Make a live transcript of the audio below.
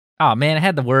Oh man, I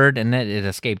had the word and then it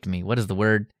escaped me. What is the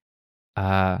word?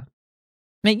 Man,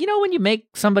 you know when you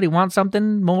make somebody want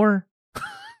something more?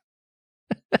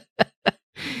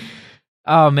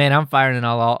 Oh man, I'm firing and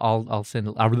I'll send.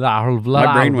 My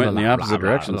brain went in the opposite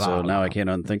direction, so now I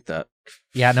can't unthink that.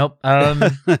 Yeah, nope.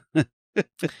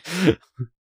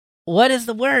 What is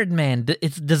the word, man?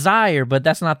 It's desire, but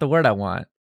that's not the word I want.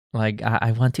 Like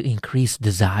I want to increase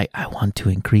desire. I want to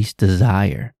increase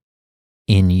desire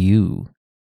in you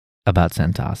about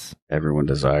CentOS. Everyone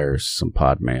desires some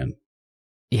Podman.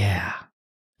 Yeah.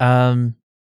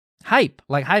 Hype,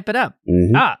 like hype it up.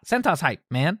 Mm-hmm. CentOS hype,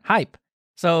 man, hype.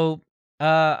 So,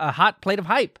 a hot plate of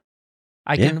hype.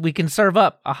 We can serve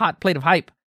up a hot plate of hype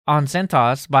on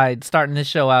CentOS by starting this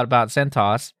show out about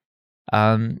CentOS,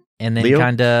 and then Leo,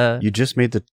 kind of. You just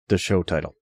made the show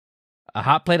title. A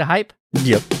hot plate of hype.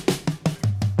 Yep.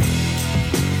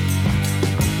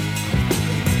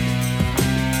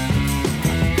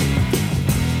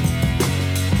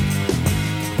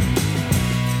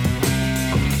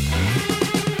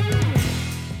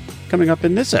 Coming up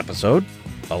in this episode,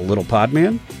 a little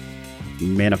Podman,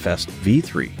 Manifest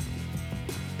v3,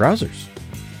 browsers,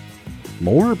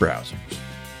 more browsers,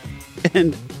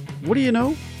 and what do you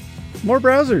know? More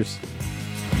browsers.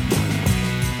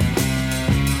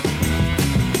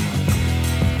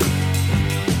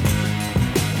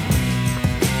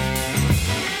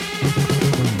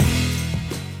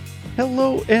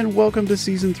 Hello and welcome to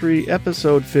Season 3,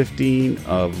 Episode 15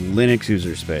 of Linux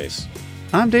User Space.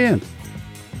 I'm Dan.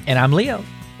 And I'm Leo.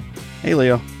 Hey,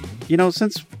 Leo. You know,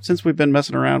 since we've been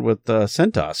messing around with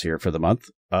CentOS here for the month,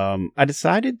 I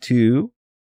decided to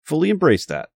fully embrace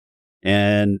that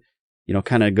and, you know,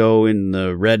 kind of go in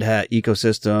the Red Hat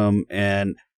ecosystem.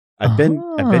 And I've been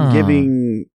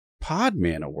giving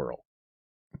Podman a whirl.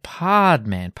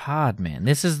 Podman.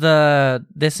 This is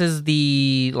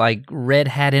the like Red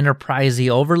Hat Enterprise-y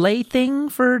overlay thing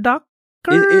for Docker.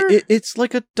 It's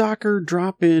like a Docker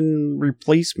drop-in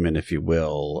replacement, if you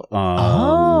will.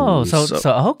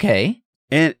 So okay.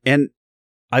 And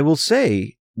I will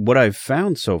say what I've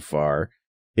found so far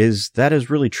is that is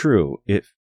really true. It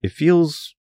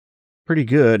feels pretty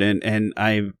good, and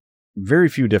I've very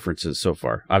few differences so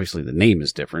far. Obviously, the name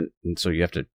is different, and so you have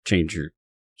to change your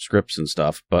scripts and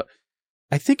stuff. But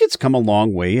I think it's come a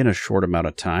long way in a short amount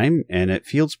of time, and it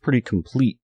feels pretty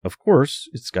complete. Of course,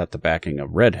 it's got the backing of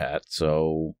Red Hat,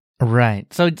 so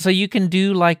right. So you can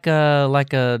do like a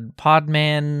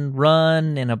Podman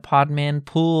run and a Podman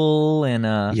pull and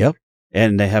a yep.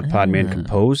 And they have Podman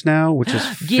Compose now, which is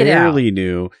fairly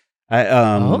new.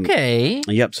 Okay.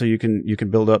 Yep. So you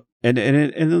can build up, and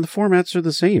the formats are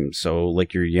the same. So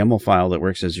like your YAML file that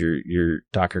works as your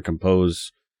Docker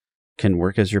Compose can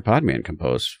work as your Podman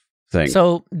Compose thing.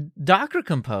 So Docker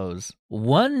Compose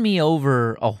won me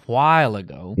over a while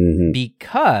ago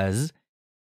because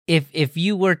if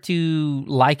you were to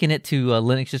liken it to a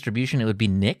Linux distribution, it would be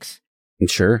Nix.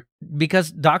 Sure.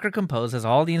 Because Docker Compose has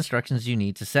all the instructions you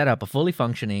need to set up a fully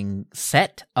functioning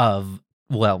set of,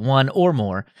 well, one or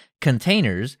more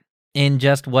containers in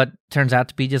just what turns out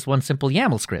to be just one simple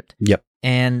YAML script. Yep.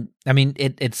 And I mean,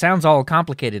 it sounds all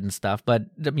complicated and stuff, but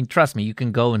I mean, trust me, you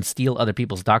can go and steal other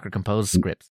people's Docker Compose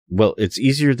scripts. Well, it's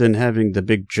easier than having the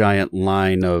big giant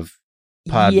line of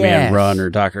Podman run or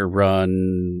Docker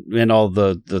run and all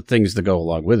the things that go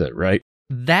along with it, right?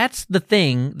 That's the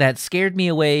thing that scared me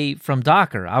away from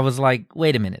Docker. I was like,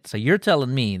 wait a minute. So you're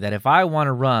telling me that if I want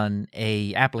to run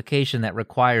a application that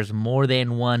requires more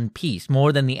than one piece,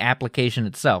 more than the application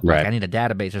itself, like I need a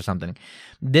database or something,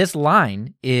 this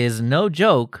line is no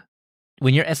joke.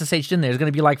 When you're SSH'd in there, it's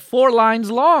going to be like 4 lines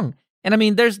long. And I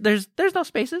mean, there's no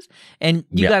spaces. And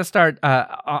you got to start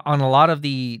on a lot of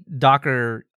the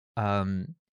Docker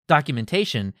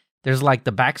documentation, there's like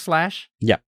the backslash.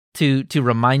 Yeah. To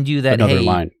remind you that another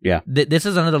line, this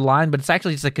is another line, but it's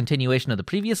actually just a continuation of the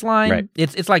previous line. Right.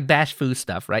 It's like bash foo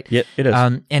stuff, right? Yeah, it is.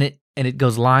 And it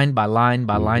goes line by line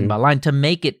by line by line to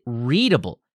make it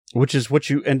readable. Which is what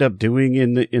you end up doing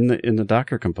in the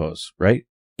Docker Compose, right?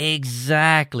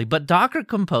 Exactly. But Docker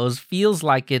Compose feels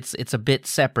like it's a bit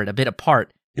separate, a bit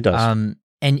apart. It does.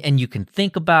 And you can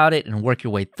think about it and work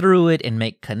your way through it and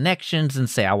make connections and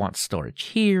say, I want storage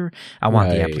here. I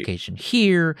want the application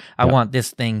here. I want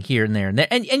this thing here and there and there.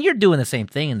 And you're doing the same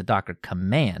thing in the Docker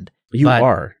command. You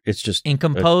are. It's just in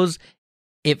Compose,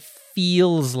 it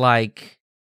feels like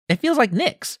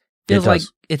Nix. Feels like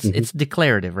it's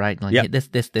declarative, right? Like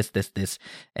this.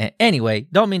 Anyway,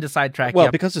 don't mean to sidetrack.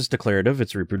 Well, because it's declarative,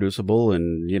 it's reproducible,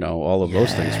 and you know all of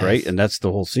those things, right? And that's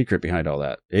the whole secret behind all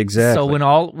that. Exactly. So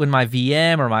when my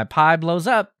VM or my Pi blows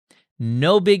up,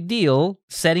 no big deal.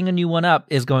 Setting a new one up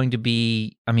is going to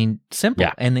be, simple.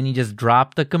 Yeah. And then you just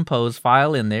drop the compose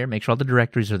file in there, make sure all the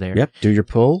directories are there. Yep. Do your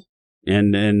pull,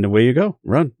 and away you go.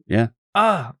 Run. Yeah.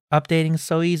 Updating is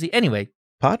so easy. Anyway.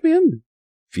 Podman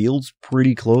feels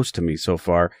pretty close to me so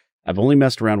far. I've only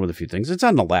messed around with a few things. It's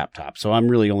on the laptop, so I'm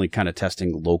really only kind of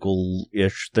testing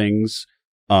local-ish things,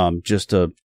 just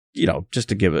to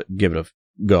give it a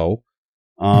go.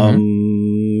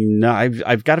 No,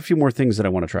 I've got a few more things that I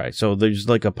want to try. So there's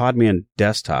like a Podman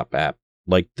desktop app,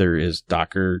 like there is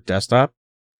Docker Desktop,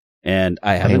 and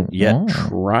I haven't yet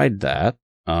tried that,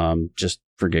 just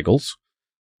for giggles.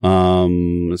 So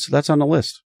that's on the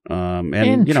list.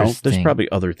 And there's probably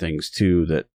other things too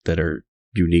that are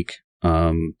unique,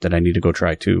 that I need to go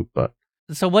try too. But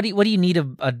so what do you need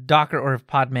a Docker or a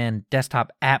Podman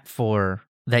desktop app for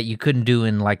that you couldn't do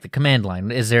in like the command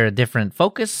line? Is there a different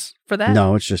focus for that?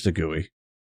 No, it's just a GUI.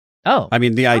 Oh, I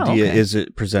mean, the idea is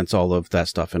it presents all of that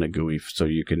stuff in a GUI so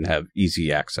you can have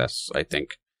easy access, I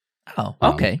think. Oh,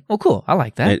 okay. Well, cool. I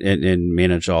like that. And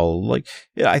manage all,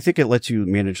 I think it lets you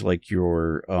manage like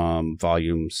your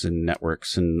volumes and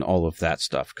networks and all of that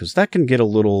stuff, because that can get a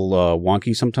little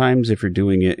wonky sometimes if you're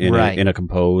doing it in a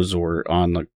compose or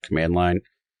on the command line.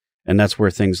 And that's where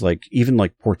things like, even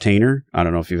like Portainer, I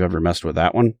don't know if you've ever messed with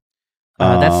that one.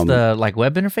 That's the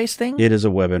web interface thing? It is a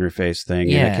web interface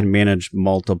thing, and it can manage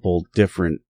multiple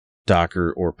different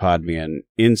Docker or Podman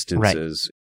instances.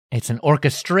 Right. It's an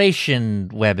orchestration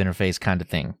web interface kind of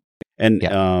thing. And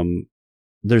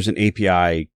there's an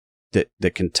API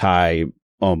that can tie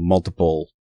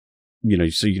multiple,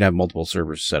 so you can have multiple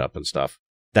servers set up and stuff.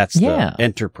 That's the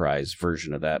enterprise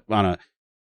version of that. On a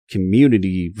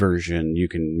community version, you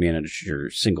can manage your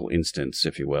single instance,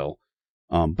 if you will.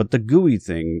 But the GUI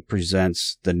thing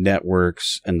presents the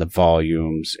networks and the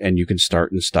volumes, and you can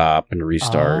start and stop and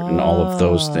restart and all of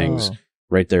those things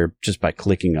right there just by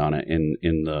clicking on it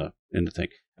in the thing.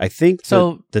 I think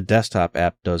the desktop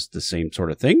app does the same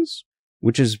sort of things,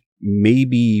 which is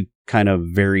maybe kind of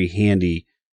very handy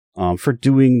for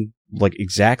doing like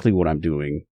exactly what I'm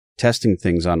doing, testing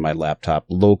things on my laptop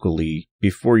locally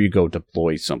before you go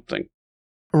deploy something.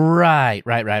 Right.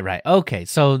 Okay,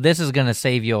 so this is going to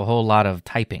save you a whole lot of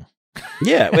typing.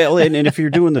 Yeah, well, and if you're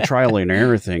doing the trial and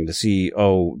error thing to see,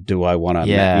 do I want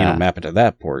to map it to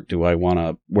that port?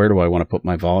 Where do I want to put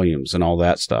my volumes and all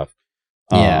that stuff?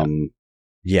 Yeah.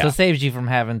 So it saves you from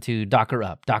having to Docker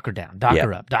up, Docker down,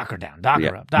 Docker up, Docker down,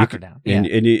 Docker up, Docker down. Yeah.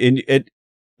 And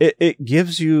it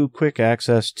gives you quick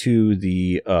access to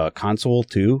the console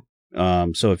too.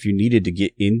 So if you needed to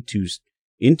get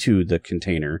into the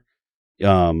container,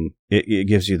 it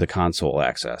gives you the console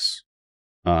access.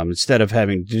 Instead of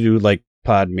having to do like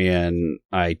Podman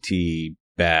IT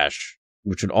bash,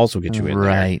 which would also get you in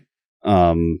there.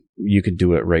 You could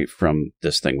do it right from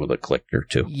this thing with a click or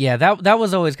two. Yeah, that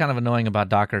was always kind of annoying about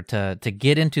Docker to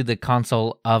get into the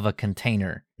console of a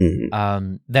container.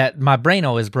 Mm-hmm. That my brain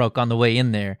always broke on the way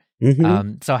in there.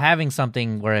 Mm-hmm. So having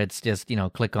something where it's just,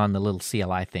 click on the little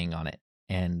CLI thing on it,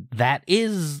 and that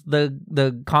is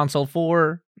the console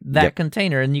for that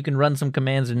container, and you can run some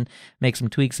commands and make some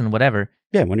tweaks and whatever.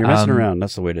 Yeah, when you're messing around,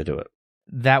 that's the way to do it.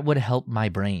 That would help my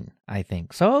brain, I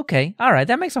think. So, okay. All right.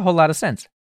 That makes a whole lot of sense.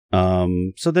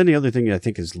 So then the other thing I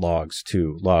think is logs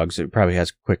too. Logs, it probably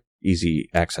has quick, easy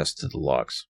access to the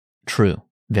logs. True.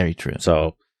 Very true.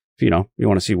 So, if you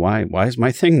want to see why is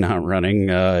my thing not running,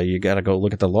 you got to go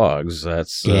look at the logs.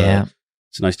 That's,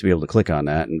 it's nice to be able to click on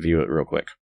that and view it real quick.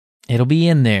 It'll be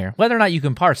in there. Whether or not you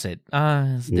can parse it,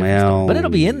 but it'll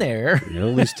be in there. It'll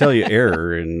at least tell you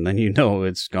error, and then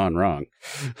it's gone wrong.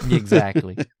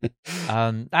 Exactly.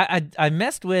 I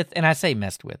messed with, and I say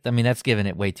messed with, that's giving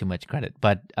it way too much credit,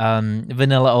 but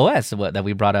Vanilla OS that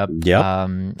we brought up a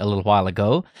little while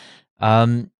ago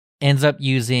ends up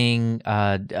using,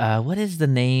 what is the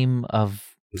name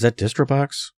of... Is that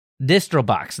DistroBox?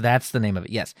 DistroBox, that's the name of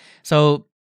it, yes. So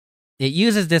it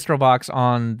uses DistroBox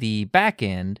on the back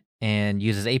end, and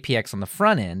uses APX on the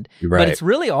front end, but it's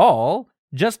really all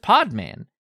just Podman.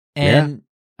 And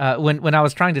when I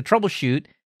was trying to troubleshoot,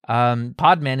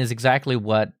 Podman is exactly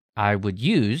what I would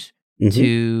use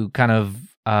to kind of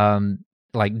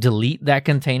delete that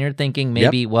container, thinking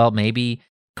maybe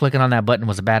clicking on that button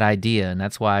was a bad idea, and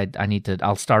that's why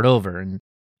I'll start over.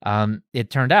 And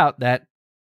it turned out that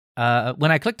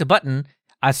when I clicked a button,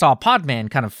 I saw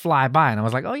Podman kind of fly by, and I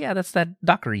was like, oh yeah, that's that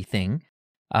Dockery thing.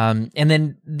 And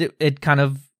then it kind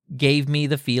of gave me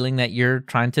the feeling that you're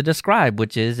trying to describe,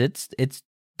 which is it's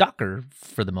Docker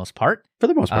for the most part. For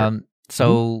the most part.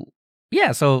 So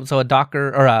a Docker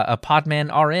or a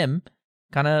Podman RM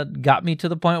kind of got me to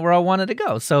the point where I wanted to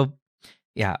go. So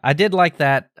yeah, I did like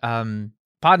that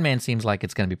Podman seems like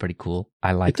it's going to be pretty cool.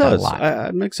 I like It that a does. lot.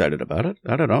 I'm excited about it.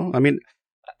 I don't know. I mean,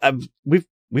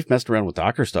 we've messed around with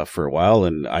Docker stuff for a while,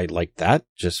 and I like that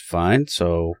just fine.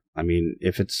 So, I mean,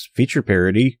 if it's feature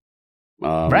parity,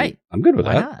 Right. I'm good with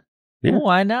Why that. not? Yeah.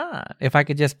 Why not? If I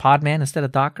could just Podman instead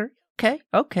of Docker,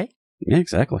 okay. Yeah,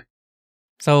 exactly.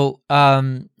 So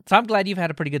I'm glad you've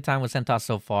had a pretty good time with CentOS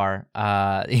so far.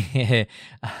 Okay,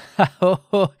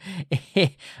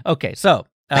 so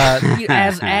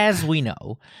as we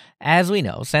know,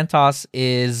 CentOS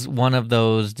is one of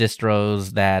those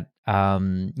distros that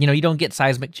you don't get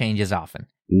seismic changes often.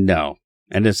 No,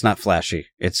 and it's not flashy.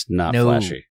 It's not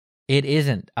flashy. It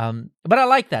isn't. But I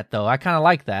like that though. I kind of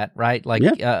like that, right? Like,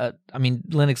 I mean,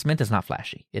 Linux Mint is not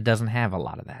flashy. It doesn't have a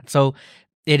lot of that. So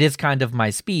it is kind of my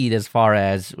speed as far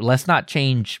as let's not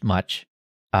change much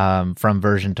from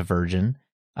version to version.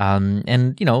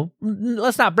 And,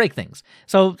 let's not break things.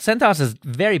 So CentOS is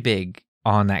very big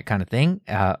on that kind of thing,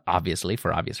 obviously,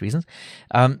 for obvious reasons.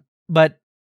 But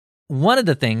one of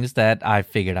the things that I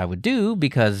figured I would do,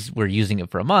 because we're using it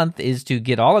for a month, is to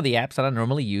get all of the apps that I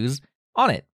normally use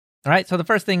on it. All right, so the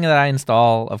first thing that I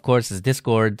install, of course, is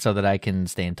Discord, so that I can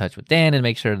stay in touch with Dan and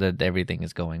make sure that everything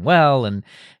is going well, and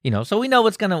so we know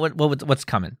what's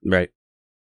coming. Right.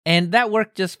 And that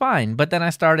worked just fine. But then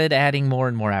I started adding more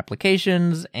and more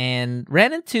applications, and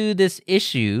ran into this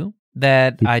issue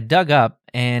that I dug up,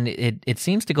 and it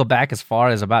seems to go back as far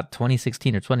as about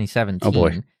 2016 or 2017. Oh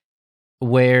boy.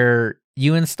 Where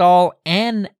you install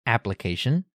an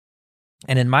application,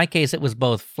 and in my case, it was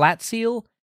both Flatseal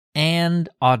and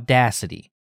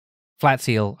Audacity.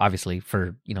 Flatseal, obviously,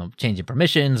 for, changing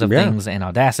permissions of things, and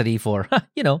Audacity for,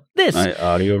 this.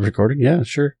 Audio recording, yeah,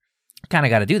 sure. Kind of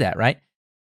got to do that, right?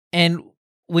 And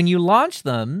when you launch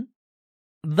them,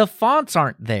 the fonts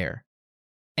aren't there.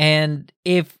 And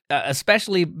if,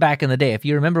 especially back in the day, if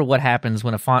you remember what happens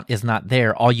when a font is not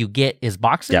there, all you get is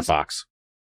boxes. Yeah, box.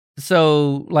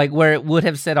 So, like, where it would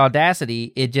have said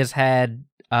Audacity, it just had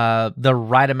the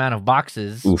right amount of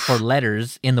boxes for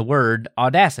letters in the word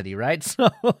Audacity, right? So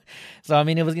I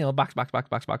mean, it was, box.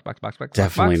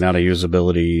 Definitely not a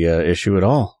usability issue at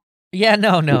all. Yeah,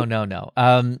 no.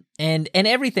 And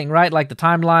everything, right? Like the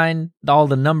timeline, all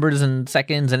the numbers and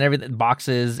seconds and everything,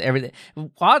 boxes, everything.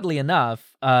 Oddly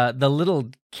enough, the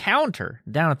little counter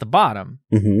down at the bottom,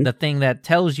 the thing that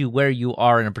tells you where you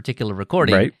are in a particular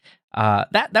recording, right?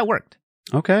 That worked.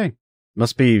 Okay.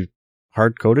 Must be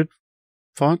hard-coded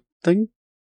font thing?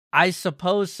 I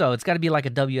suppose so. It's got to be like a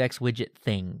WX widget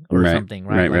thing or something,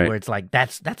 right? Like where it's like,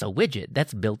 that's a widget.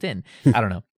 That's built in. I don't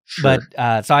know. Sure.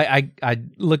 But so I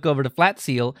look over to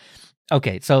Flatseal.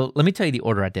 Okay, so let me tell you the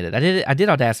order I did it. I did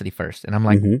Audacity first, and I'm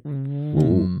like,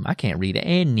 I can't read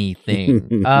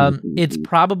anything. It's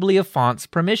probably a font's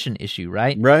permission issue,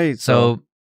 right? Right. So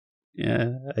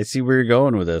yeah, I see where you're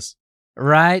going with this.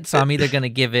 Right, so I'm either going to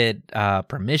give it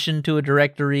permission to a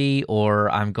directory, or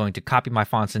I'm going to copy my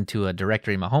fonts into a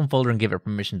directory in my home folder and give it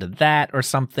permission to that or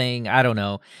something. I don't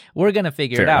know. We're going to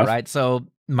figure it out, right? So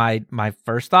my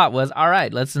first thought was, all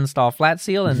right, let's install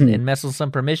Flatseal and mess with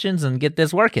some permissions and get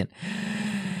this working.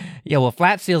 Yeah, well,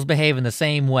 Flatseal's behaving the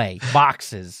same way.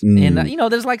 Boxes. And,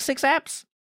 there's like 6 apps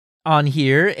on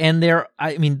here, and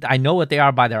I know what they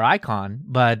are by their icon,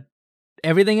 but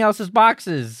everything else is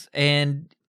boxes.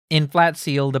 And in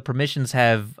Flatseal, the permissions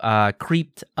have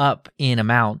creeped up in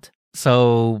amount.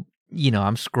 So,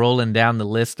 I'm scrolling down the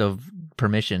list of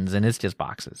permissions, and it's just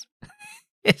boxes.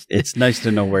 It's nice to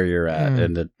know where you're at.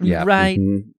 And Right.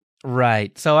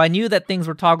 Right. So I knew that things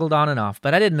were toggled on and off,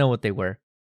 but I didn't know what they were.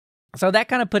 So that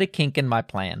kind of put a kink in my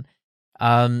plan.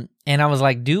 And I was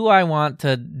like, do I want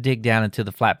to dig down into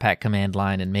the Flatpak command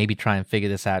line and maybe try and figure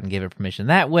this out and give it permission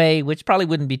that way, which probably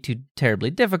wouldn't be too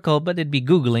terribly difficult, but it'd be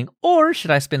Googling. Or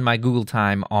should I spend my Google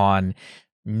time on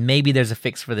maybe there's a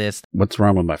fix for this? What's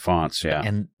wrong with my fonts? Yeah.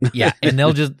 And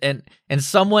they'll just, and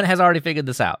someone has already figured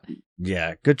this out.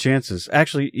 Yeah, good chances.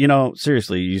 Actually,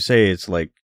 seriously, you say it's like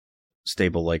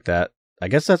stable like that. I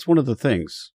guess that's one of the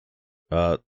things.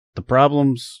 The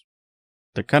problems,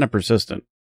 they're kind of persistent.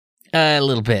 A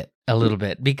little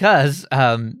bit, because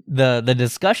the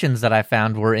discussions that I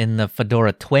found were in the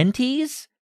Fedora 20s.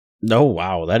 Oh,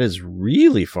 wow, that is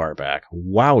really far back.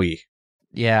 Wowie.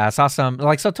 Yeah, I saw some,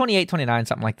 28, 29,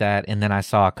 something like that, and then I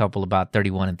saw a couple about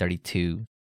 31 and 32.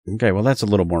 Okay, well, that's a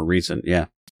little more recent, yeah.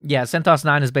 Yeah, CentOS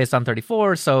 9 is based on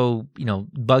 34, so,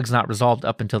 bugs not resolved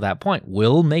up until that point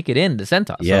will make it into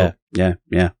CentOS. Yeah, so,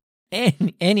 yeah.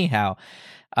 Anyhow,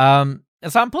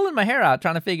 so I'm pulling my hair out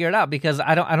trying to figure it out because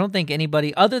I don't think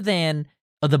anybody other than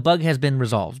the bug has been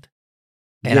resolved.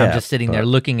 And I'm just sitting there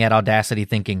looking at Audacity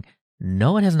thinking,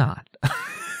 no, it has not.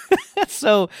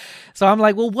 so I'm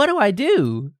like, well, what do I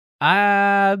do?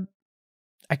 I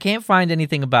can't find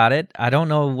anything about it. I don't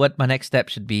know what my next step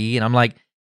should be. And I'm like,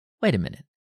 wait a minute.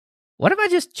 What if I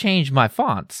just change my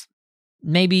fonts?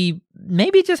 Maybe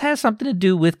it just has something to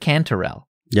do with Cantarell.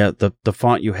 Yeah, the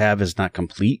font you have is not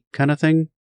complete kind of thing.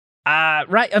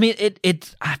 Right. I mean,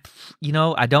 it's I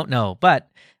don't know, but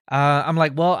I'm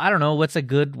like, well, I don't know what's a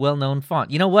good, well-known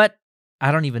font. You know what?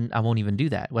 I won't even do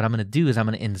that. What I'm going to do is I'm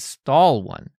going to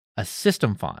install a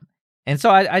system font. And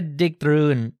so I dig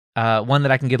through, and one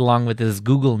that I can get along with is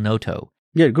Google Noto.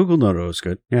 Yeah, Google Noto is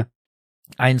good. Yeah.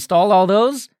 I installed all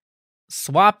those,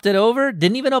 swapped it over,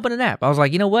 didn't even open an app. I was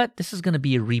like, you know what? This is going to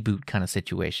be a reboot kind of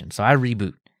situation. So I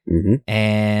reboot,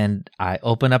 and I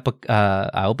open up a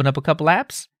couple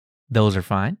apps. Those are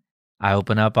fine. I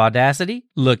open up Audacity,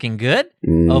 looking good.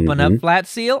 Open up Flat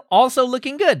Seal, also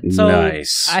looking good. So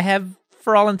nice. I have,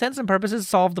 for all intents and purposes,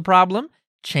 solved the problem,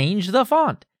 changed the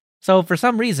font. So for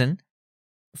some reason,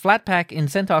 Flatpak in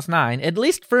CentOS 9, at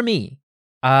least for me,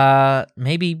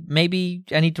 maybe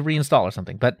I need to reinstall or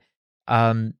something, but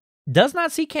does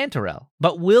not see Cantarell,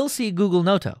 but will see Google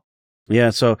Noto.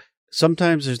 Yeah, so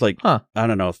sometimes there's like, I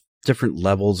don't know, different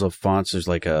levels of fonts. There's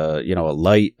like a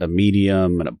light, a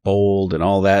medium, and a bold, and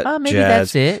all that maybe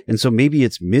jazz. That's it. And so maybe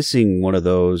it's missing one of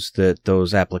those that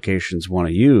those applications want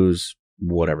to use,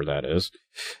 whatever that is.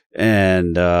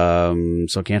 And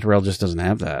so Cantarell just doesn't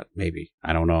have that. Maybe,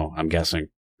 I don't know. I'm guessing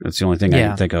that's the only thing I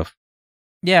can think of.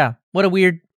 Yeah, what a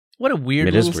weird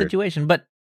little situation. But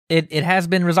it has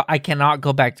been resolved. I cannot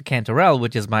go back to Cantarell,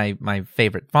 which is my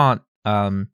favorite font.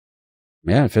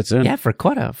 Yeah, it fits in. Yeah, for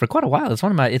quite a while.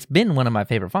 It's been one of my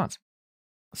favorite fonts.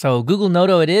 So Google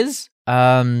Noto it is.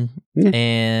 And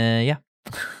yeah.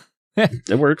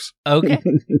 It works. Okay.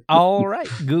 All right.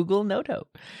 Google Noto.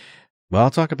 Well,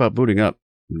 I'll talk about booting up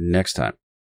next time.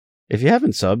 If you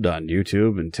haven't subbed on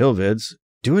YouTube and TillVids,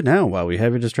 do it now while we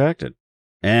have you distracted.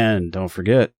 And don't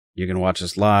forget, you can watch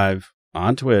us live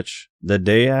on Twitch the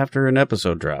day after an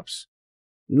episode drops.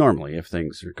 Normally, if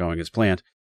things are going as planned.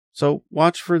 So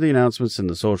watch for the announcements in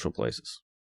the social places.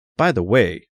 By the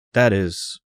way, that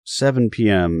is 7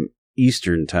 p.m.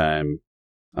 Eastern Time,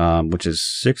 which is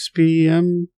 6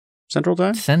 p.m. Central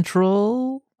Time?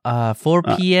 Central, 4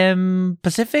 p.m.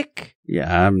 Pacific?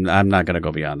 Yeah, I'm not going to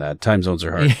go beyond that. Time zones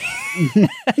are hard.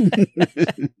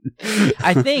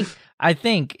 I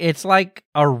think it's like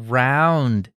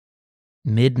around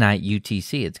midnight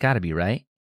UTC. It's got to be, right?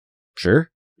 Sure.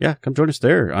 Yeah, come join us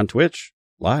there on Twitch,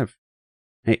 live.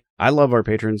 Hey, I love our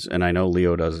patrons, and I know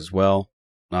Leo does as well.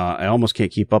 I almost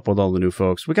can't keep up with all the new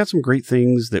folks. We got some great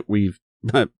things that we've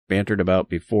bantered about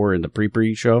before in the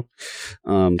pre show.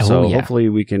 Hopefully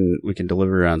we can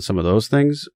deliver on some of those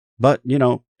things. But,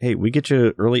 hey, we get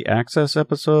you early access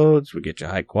episodes. We get you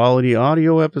high quality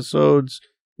audio episodes.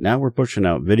 Now we're pushing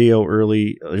out video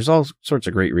early. There's all sorts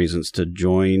of great reasons to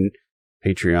join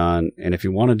Patreon. And if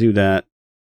you want to do that,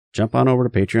 jump on over to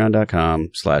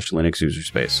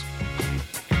patreon.com/LinuxUserspace.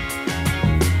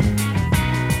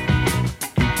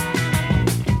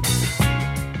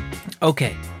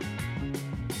 Okay.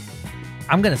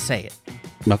 I'm going to say it.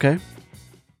 Okay.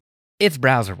 It's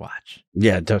Browser Watch.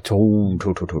 Yeah,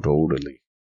 totally.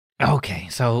 Okay,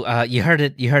 so you heard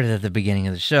it at the beginning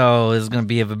of the show. It's going to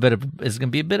be a bit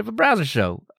of a browser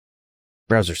show.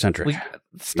 Browser centric. We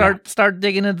start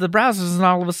digging into the browsers, and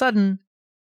all of a sudden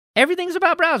everything's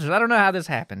about browsers. I don't know how this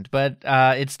happened, but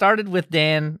it started with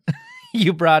Dan.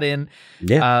 You brought in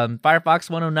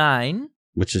Firefox 109,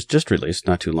 which is just released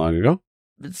not too long ago.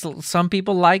 Some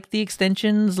people like the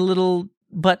extensions, a little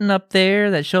button up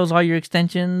there that shows all your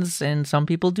extensions, and some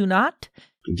people do not.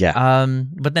 Yeah.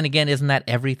 But then again, isn't that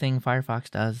everything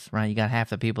Firefox does, right? You got half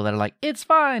the people that are like, it's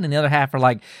fine, and the other half are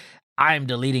like, I'm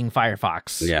deleting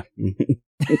Firefox.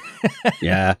 Yeah.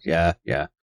 Yeah.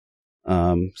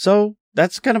 So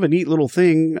that's kind of a neat little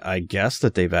thing, I guess,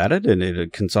 that they've added, and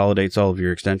it consolidates all of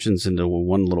your extensions into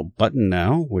one little button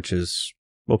now, which is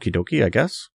okie dokie, I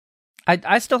guess.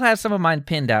 I still have some of mine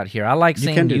pinned out here. I like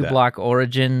seeing uBlock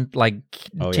Origin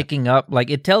ticking up. Like,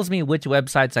 it tells me which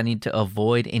websites I need to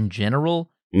avoid in general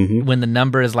when the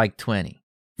number is like 20,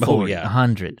 40,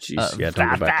 100,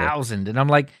 1,000. And I'm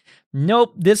like,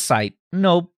 nope, this site,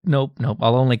 nope.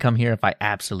 I'll only come here if I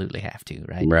absolutely have to,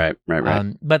 right?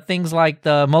 Right. But things like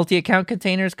the multi-account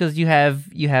containers, because you have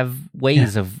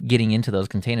ways of getting into those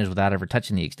containers without ever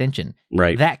touching the extension.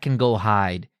 Right. That can go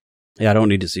hide. Yeah, I don't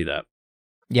need to see that.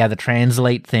 Yeah, the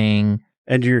translate thing.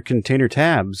 And your container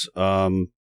tabs,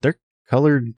 they're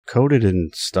colored coded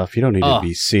and stuff. You don't need to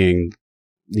be seeing,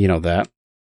 that.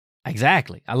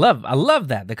 Exactly. I love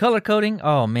that. The color coding,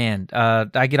 oh man,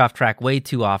 I get off track way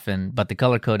too often, but the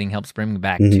color coding helps bring me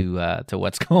back to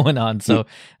what's going on. So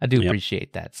I do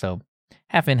appreciate that. So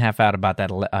half in, half out about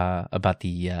that, about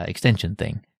the extension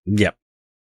thing. Yep.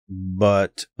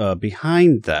 But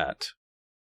behind that,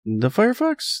 the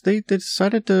Firefox, they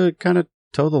decided to kind of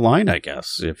toe the line, I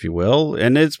guess, if you will.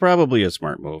 And it's probably a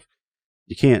smart move.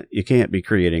 You can't be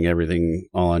creating everything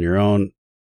all on your own.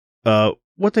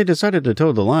 What they decided to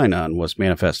toe the line on was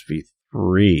Manifest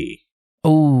v3.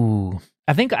 Oh,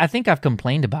 I think I've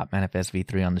complained about Manifest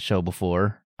v3 on the show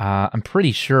before. I'm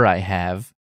pretty sure I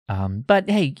have. But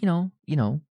hey, you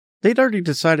know, they'd already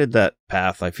decided that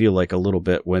path. I feel like a little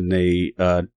bit when they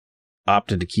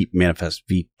opted to keep Manifest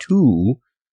v2.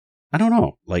 I don't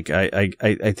know. Like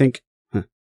I think,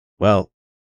 well,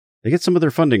 they get some of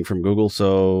their funding from Google,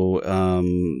 so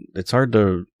it's hard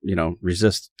to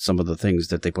resist some of the things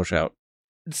that they push out.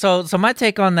 So my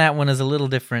take on that one is a little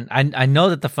different. I know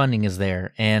that the funding is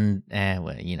there, and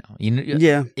well,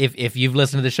 yeah. If you've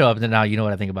listened to the show up to now, you know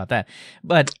what I think about that.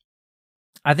 But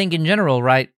I think in general,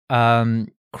 right?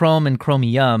 Chrome and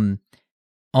Chromium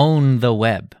own the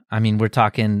web. I mean, we're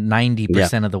talking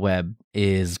 90% of the web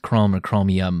is Chrome or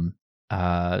Chromium.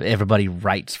 Everybody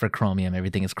writes for Chromium.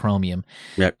 Everything is Chromium.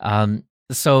 Yep.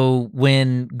 So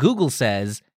when Google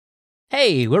says,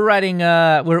 hey, we're writing,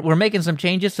 we're making some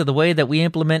changes to the way that we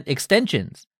implement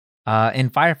extensions.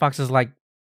 And Firefox is like,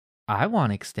 I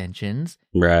want extensions.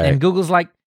 Right. And Google's like,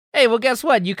 hey, well, guess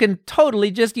what? You can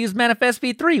totally just use Manifest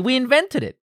v3. We invented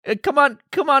it. Come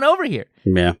on over here.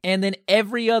 Yeah. And then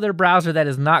every other browser that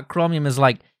is not Chromium is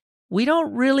like, we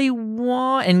don't really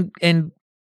want, and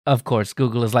of course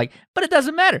Google is like, but it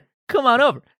doesn't matter. Come on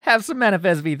over. Have some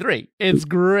Manifest v3. It's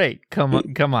great. Come on.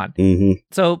 Mm-hmm.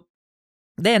 So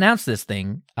they announced this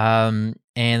thing, and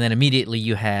then immediately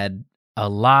you had a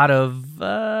lot of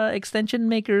extension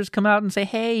makers come out and say,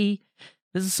 hey,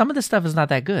 some of this stuff is not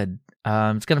that good.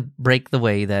 It's going to break the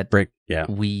way that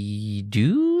we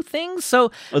do things.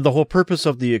 So the whole purpose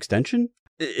of the extension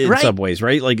in some ways,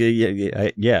 right? Like,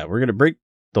 we're going to break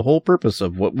the whole purpose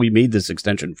of what we made this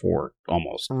extension for,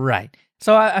 almost. Right.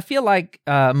 So I feel like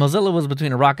Mozilla was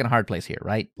between a rock and a hard place here,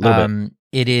 right?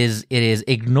 It is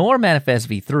ignore Manifest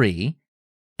v3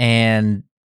 and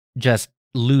just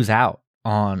lose out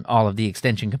on all of the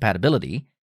extension compatibility.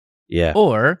 Yeah.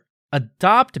 Or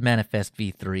adopt Manifest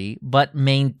v3, but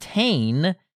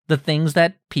maintain the things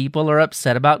that people are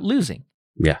upset about losing.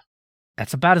 Yeah.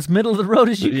 That's about as middle of the road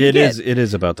as you can get. It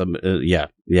is about them. Yeah,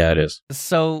 it is.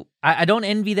 So I don't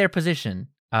envy their position.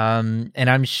 And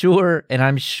I'm sure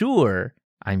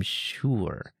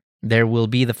there will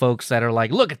be the folks that are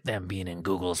like, look at them being in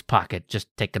Google's pocket, just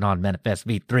taking on Manifest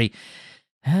v3.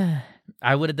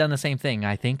 I would have done the same thing,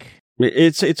 I think.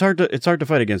 It's hard to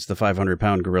fight against the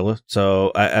 500-pound gorilla.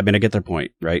 So I mean, I get their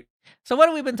point, right? So what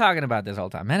have we been talking about this whole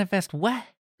time? Manifest what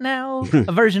now?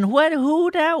 A version what? Who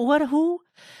now? What? Who?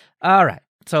 All right.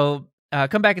 So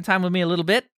come back in time with me a little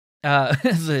bit.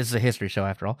 This is a history show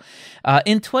after all.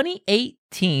 In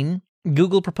 2018,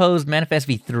 Google proposed Manifest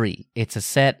v3. It's a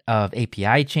set of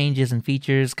API changes and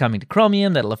features coming to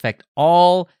Chromium that'll affect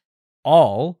all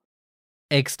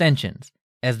extensions,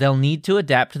 as they'll need to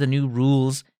adapt to the new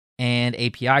rules and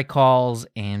API calls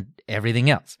and everything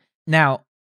else. Now,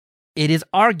 it is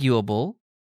arguable,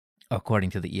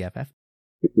 according to the EFF,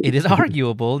 it is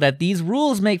arguable that these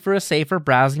rules make for a safer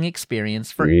browsing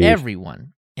experience for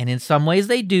everyone. And in some ways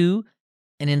they do,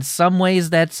 and in some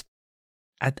ways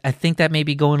I think that may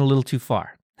be going a little too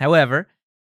far. However,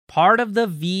 part of the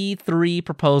v3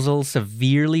 proposal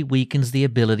severely weakens the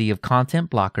ability of content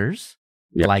blockers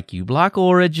like uBlock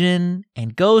Origin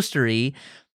and Ghostery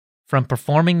from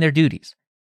performing their duties.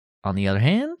 On the other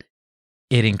hand,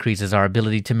 it increases our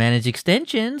ability to manage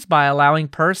extensions by allowing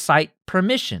per-site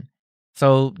permission.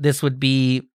 So this would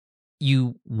be,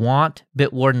 you want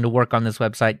Bitwarden to work on this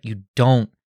website, you don't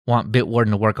want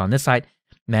Bitwarden to work on this site.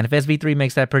 Manifest v3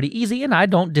 makes that pretty easy, and I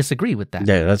don't disagree with that.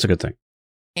 Yeah, that's a good thing.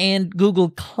 And Google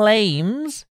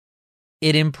claims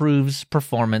it improves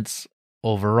performance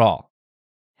overall.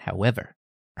 However,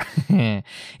 in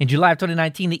July of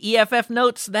 2019, the EFF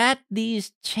notes that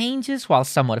these changes, while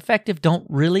somewhat effective, don't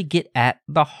really get at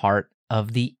the heart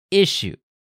of the issue.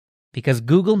 Because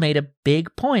Google made a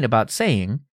big point about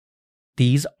saying,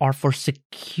 these are for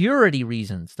security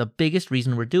reasons. The biggest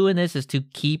reason we're doing this is to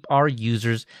keep our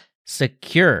users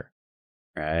secure.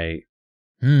 Right.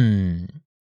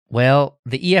 Well,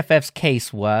 the EFF's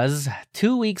case was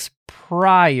 2 weeks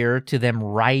prior to them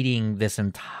writing this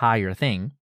entire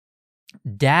thing.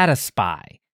 Data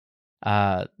Spy.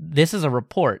 This is a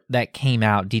report that came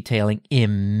out detailing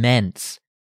immense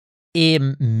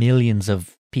millions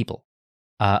of people,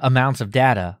 amounts of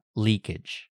data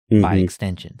leakage by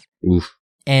extensions. Oof.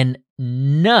 And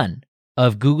none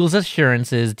of Google's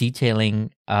assurances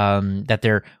detailing that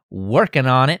they're working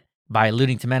on it by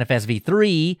alluding to Manifest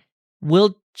v3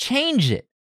 will change it.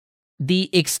 The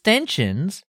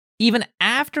extensions, even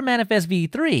after Manifest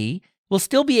v3, will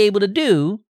still be able to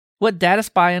do what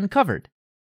DataSpy uncovered.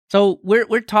 So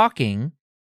we're talking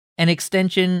an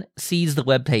extension sees the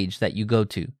web page that you go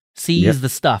to, sees the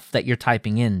stuff that you're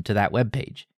typing into that web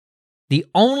page. The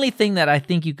only thing that I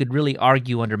think you could really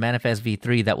argue under Manifest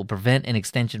v3 that will prevent an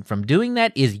extension from doing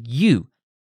that is you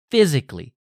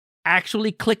physically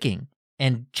actually clicking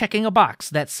and checking a box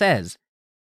that says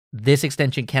this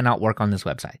extension cannot work on this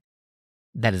website.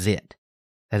 That is it.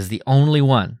 That is the only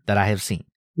one that I have seen.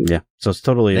 Yeah. So it's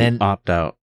totally an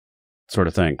opt-out sort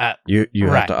of thing. You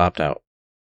have to opt out.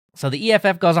 So the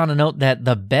EFF goes on to note that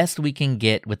the best we can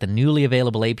get with the newly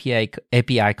available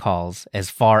API calls, as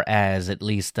far as at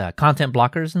least content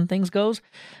blockers and things goes,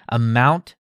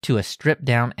 amount to a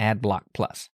stripped-down AdBlock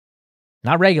Plus.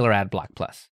 Not regular AdBlock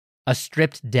Plus. A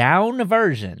stripped-down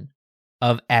version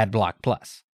of AdBlock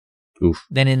Plus. Oof.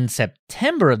 Then in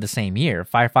September of the same year,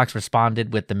 Firefox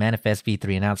responded with the Manifest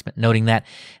v3 announcement, noting that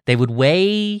they would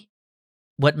weigh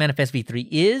what Manifest v3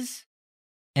 is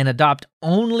and adopt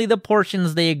only the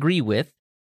portions they agree with,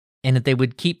 and that they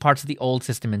would keep parts of the old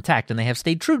system intact. And they have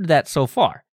stayed true to that so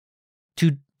far.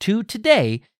 To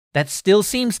today, that still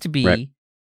seems to be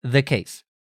the case.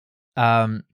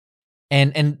 And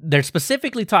they're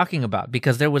specifically talking about,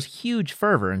 because there was huge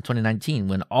fervor in 2019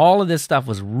 when all of this stuff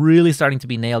was really starting to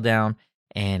be nailed down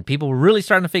and people were really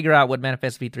starting to figure out what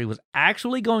Manifest v3 was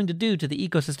actually going to do to the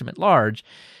ecosystem at large.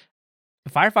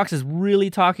 Firefox is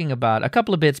really talking about a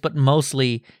couple of bits, but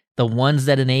mostly the ones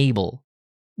that enable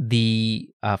the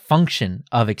function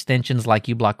of extensions like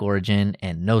uBlock Origin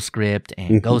and NoScript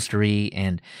and Ghostery.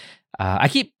 And I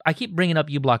keep bringing up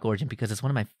uBlock Origin because it's one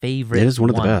of my favorite ones. It is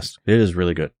one of the best. It is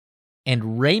really good.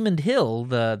 And Raymond Hill,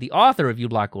 the author of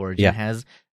uBlock Origin, has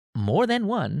more than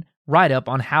one write-up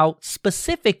on how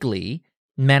specifically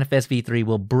Manifest v3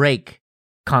 will break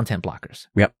content blockers.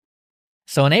 Yep.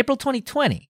 So in April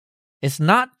 2020, it's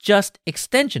not just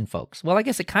extension folks. Well, I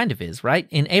guess it kind of is, right?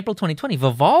 In April 2020,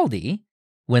 Vivaldi,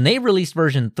 when they released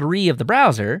version 3 of the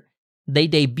browser, they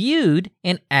debuted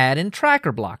an ad and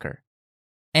tracker blocker.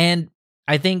 And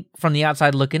I think from the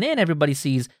outside looking in, everybody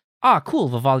sees, cool,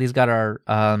 Vivaldi's got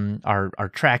our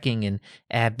tracking and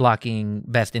ad blocking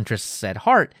best interests at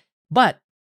heart. But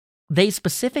they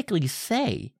specifically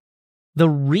say the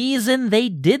reason they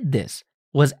did this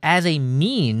was as a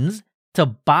means to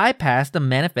bypass the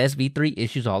Manifest v3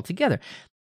 issues altogether.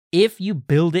 If you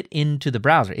build it into the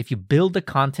browser, if you build the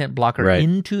content blocker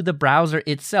into the browser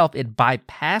itself, it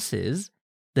bypasses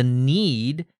the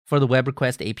need for the web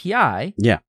request API,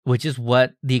 which is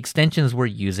what the extensions were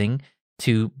using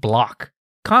to block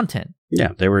content.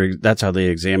 Yeah, that's how they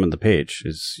examined the page,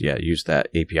 use that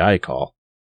API call.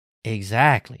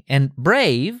 Exactly. And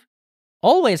Brave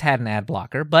always had an ad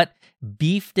blocker, but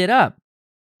beefed it up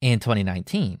in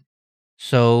 2019.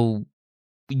 So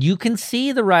you can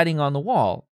see the writing on the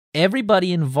wall.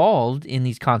 Everybody involved in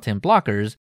these content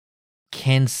blockers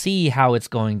can see how it's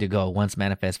going to go once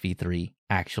Manifest v3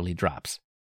 actually drops.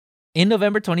 In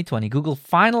November 2020, Google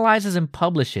finalizes and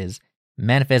publishes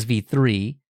Manifest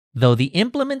v3, though the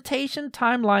implementation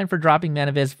timeline for dropping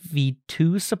Manifest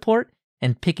v2 support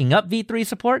and picking up v3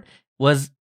 support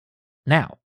was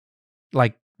now.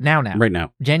 Like now. Right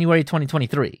now. January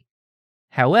 2023.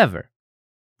 However,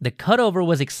 the cutover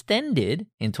was extended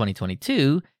in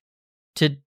 2022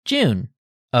 to June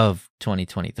of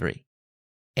 2023.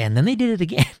 And then they did it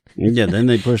again. Then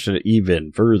they pushed it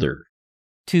even further.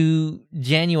 To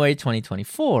January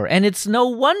 2024. And it's no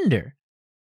wonder.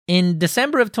 In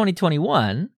December of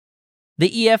 2021,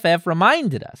 the EFF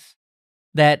reminded us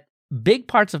that big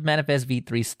parts of Manifest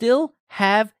v3 still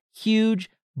have huge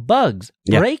bugs,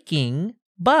 breaking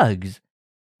bugs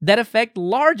that affect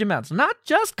large amounts, not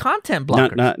just content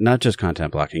blockers. Not just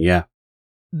content blocking,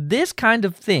 This kind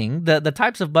of thing, the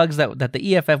types of bugs that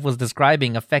the EFF was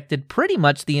describing affected pretty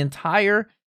much the entire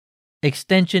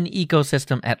extension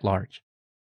ecosystem at large.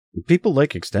 People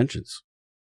like extensions.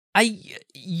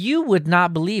 You would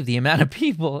not believe the amount of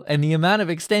people and the amount of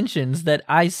extensions that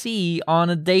I see on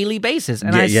a daily basis.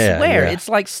 And I swear, it's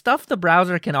like stuff the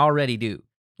browser can already do.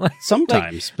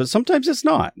 Sometimes, but sometimes it's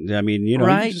not. I mean, you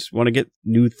just want to get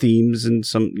new themes and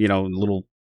some, little,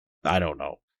 I don't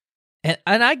know. And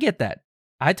I get that.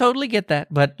 I totally get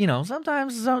that. But,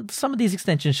 sometimes some of these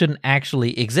extensions shouldn't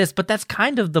actually exist. But that's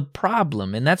kind of the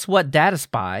problem. And that's what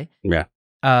DataSpy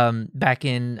back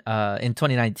in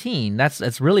 2019.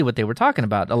 That's really what they were talking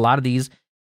about. A lot of these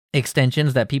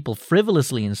extensions that people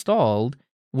frivolously installed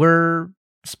were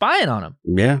spying on them.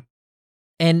 Yeah.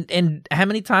 And how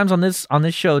many times on this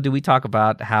show do we talk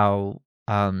about how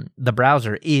the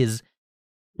browser is?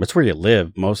 That's where you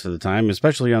live most of the time,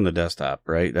 especially on the desktop,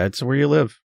 right? That's where you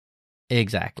live.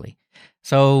 Exactly.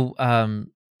 So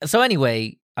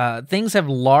anyway, things have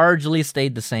largely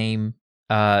stayed the same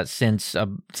since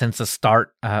the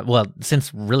start.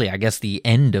 Since really, I guess the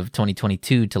end of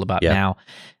 2022 till about now.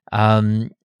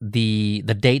 The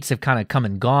dates have kind of come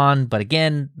and gone, but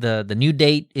again, the new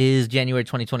date is January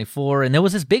 2024, and there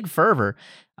was this big fervor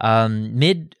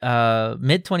mid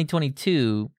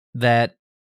 2022 that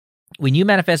we knew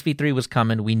Manifest v3 was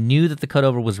coming. We knew that the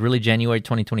cutover was really January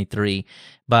 2023,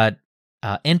 but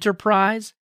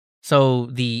Enterprise, so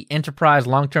the Enterprise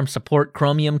long-term support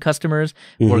Chromium customers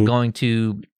were going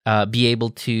to be able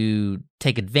to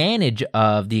take advantage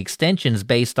of the extensions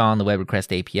based on the Web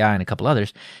Request API and a couple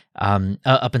others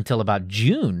up until about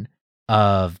June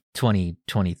of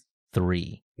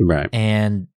 2023. Right.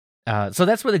 And so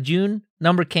that's where the June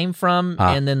number came from,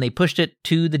 and then they pushed it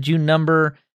to the June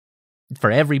number for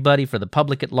everybody, for the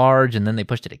public at large, and then they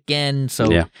pushed it again.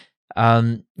 So,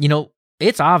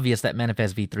 it's obvious that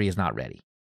Manifest v3 is not ready.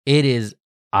 It is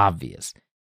obvious.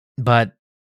 But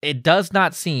it does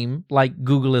not seem like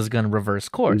Google is going to reverse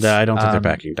course. I don't think they're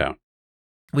backing down.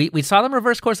 We saw them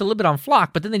reverse course a little bit on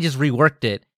Flock, but then they just reworked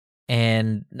it,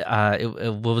 and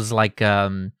it was like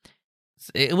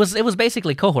it was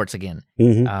basically cohorts again,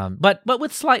 but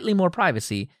with slightly more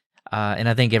privacy. And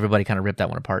I think everybody kind of ripped that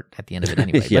one apart at the end of it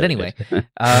anyway. But anyway,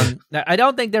 I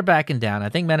don't think they're backing down. I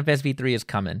think Manifest v3 is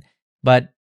coming. But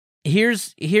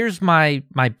here's my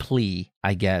plea,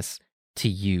 I guess, to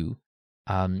you.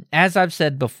 As I've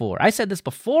said before, I said this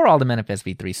before all the Manifest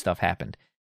v3 stuff happened.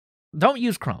 Don't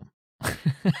use Chrome.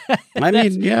 I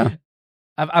mean, yeah.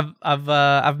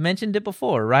 I've mentioned it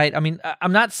before, right? I mean,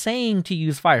 I'm not saying to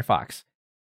use Firefox.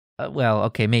 Well,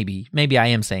 okay, maybe I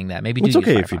am saying that. Maybe it's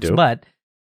okay if you do.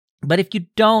 But if you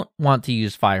don't want to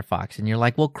use Firefox and you're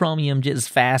like, well, Chromium is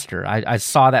faster. I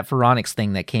saw that Phoronix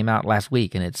thing that came out last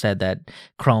week, and it said that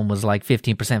Chrome was like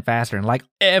 15% faster and like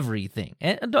everything.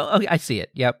 And I see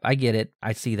it. Yep, I get it.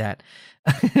 I see that.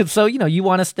 So, you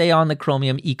want to stay on the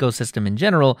Chromium ecosystem in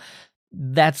general.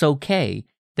 That's okay.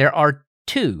 There are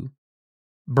 2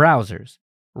 browsers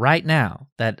right now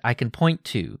that I can point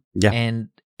to and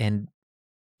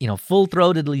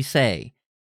full-throatedly say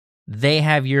they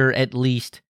have your at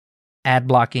least ad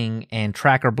blocking and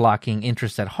tracker blocking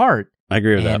interests at heart. I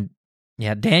agree with that.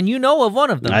 Yeah, Dan, you know of one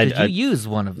of them. Did you use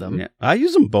one of them? Yeah, I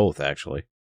use them both, actually.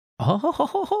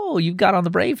 Oh, you've got on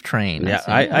the Brave train. Yeah,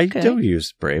 I do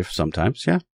use Brave sometimes,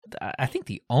 yeah. I think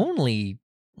the only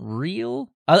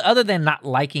real, other than not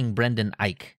liking Brendan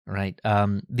Eich, right?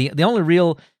 The only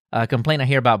real complaint I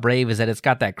hear about Brave is that it's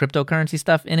got that cryptocurrency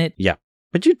stuff in it. Yeah,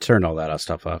 but you turn all that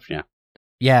stuff off, yeah.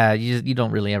 Yeah, you don't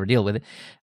really ever deal with it.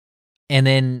 And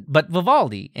then, but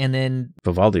Vivaldi, and then...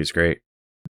 Vivaldi's great.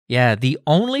 Yeah, the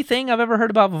only thing I've ever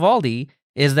heard about Vivaldi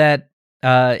is that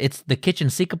it's the kitchen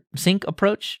sink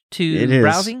approach to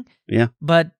browsing. Yeah.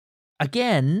 But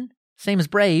again, same as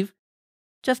Brave,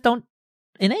 just don't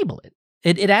enable it.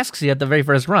 It asks you at the very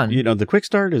first run. The quick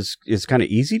start is kind of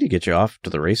easy to get you off to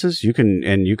the races. You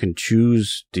can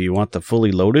choose, do you want the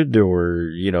fully loaded, or,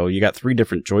 you got 3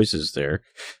 different choices there,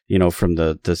 from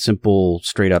the simple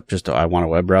straight up, just I want a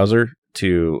web browser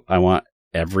to I want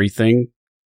everything.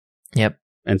 Yep.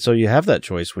 And so you have that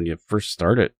choice when you first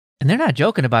start it. And they're not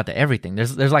joking about the everything.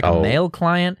 There's like a mail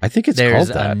client. I think there's called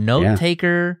that. There's a note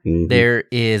taker. Mm-hmm. There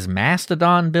is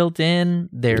Mastodon built in.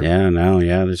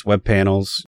 There's web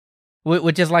panels.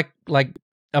 Which is like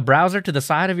a browser to the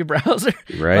side of your browser.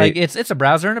 Right. Like it's a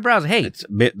browser and a browser. Hey. It's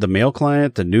the mail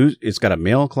client, it's got a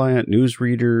mail client,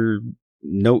 newsreader,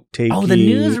 note taking. Oh, the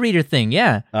newsreader thing,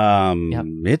 yeah.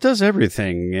 It does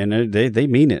everything, and they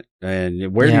mean it.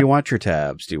 And where do you want your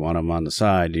tabs? Do you want them on the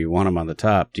side? Do you want them on the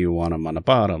top? Do you want them on the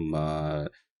bottom?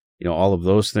 All of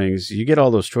those things. You get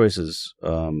all those choices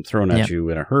thrown at you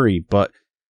in a hurry, but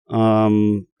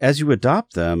as you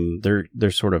adopt them,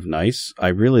 they're sort of nice. I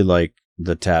really like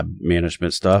the tab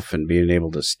management stuff and being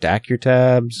able to stack your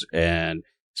tabs, and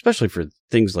especially for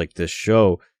things like this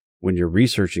show, when you're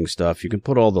researching stuff, you can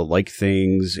put all the like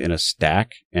things in a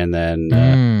stack, and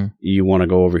then you want to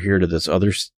go over here to this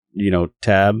other,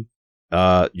 tab.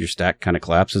 Your stack kind of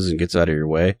collapses and gets out of your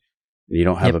way. And you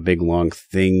don't have a big long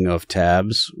thing of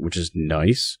tabs, which is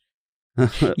nice.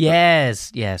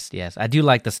 Yes. I do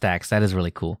like the stacks. That is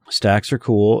really cool. Stacks are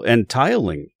cool. And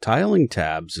tiling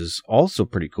tabs is also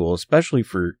pretty cool, especially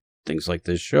for things like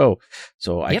this show.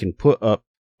 So I Yep. can put up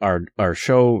our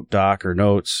show doc or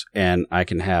notes, and I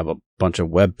can have a bunch of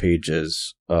web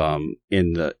pages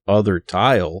in the other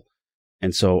tile.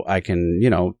 And so I can,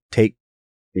 take,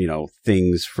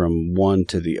 things from one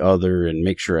to the other and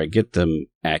make sure I get them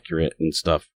accurate and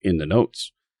stuff in the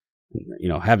notes.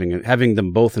 Having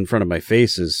them both in front of my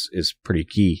face is pretty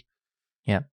key.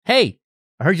 Yeah. Hey,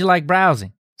 I heard you like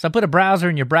browsing. So I put a browser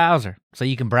in your browser so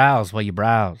you can browse while you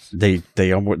browse. They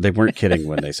weren't kidding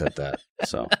when they said that.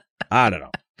 So I don't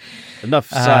know. Enough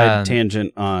side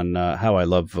tangent on how I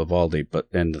love Vivaldi,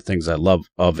 and the things I love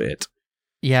of it.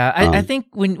 Yeah, I think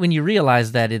when you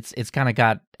realize that it's kind of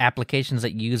got applications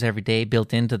that you use every day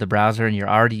built into the browser, and you're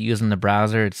already using the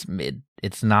browser,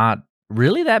 it's not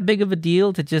really that big of a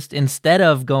deal to just, instead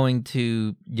of going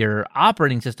to your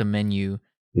operating system menu,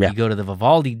 you go to the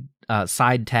Vivaldi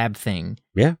side tab thing.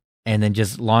 Yeah. And then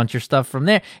just launch your stuff from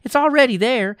there. It's already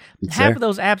there. Half of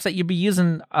those apps that you'll be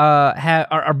using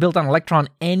are built on Electron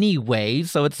anyway,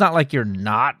 so it's not like you're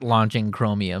not launching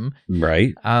Chromium.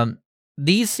 Right.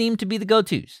 These seem to be the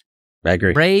go-tos. I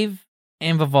agree. Brave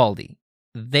and Vivaldi.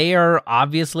 They are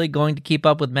obviously going to keep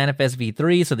up with Manifest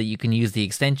v3 so that you can use the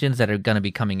extensions that are going to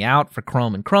be coming out for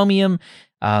Chrome and Chromium.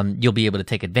 You'll be able to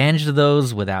take advantage of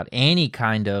those without any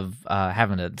kind of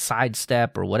having to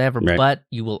sidestep or whatever, right. But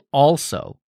you will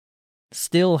also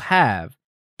still have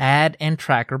ad and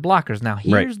tracker blockers. Now,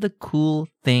 here's the cool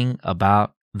thing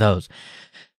about those.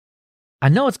 I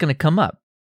know it's going to come up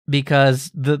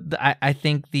because I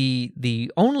think there's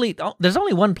only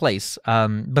one place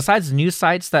besides news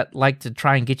sites that like to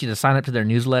try and get you to sign up to their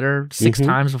newsletter 6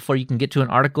 times before you can get to an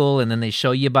article, and then they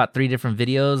show you about 3 different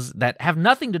videos that have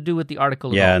nothing to do with the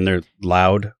article. Yeah, at all. and they're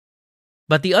loud.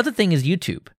 But the other thing is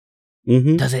YouTube.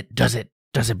 Mm-hmm. Does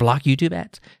it block YouTube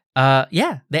ads?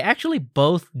 Yeah, they actually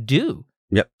both do.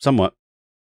 Yep, somewhat.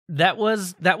 That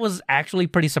was actually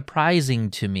pretty surprising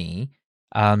to me,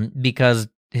 because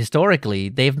historically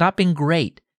they've not been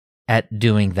great at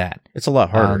doing that. It's a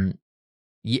lot harder.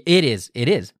 It is.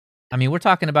 I mean, we're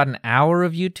talking about an hour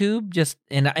of YouTube,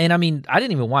 and I mean, I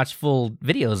didn't even watch full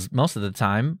videos most of the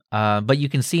time, but you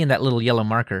can see in that little yellow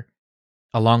marker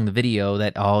along the video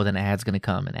that, then ad's going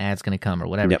to come or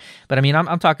whatever. Yep. But I mean,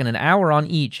 I'm talking an hour on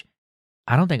each.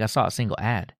 I don't think I saw a single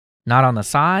ad. Not on the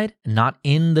side, not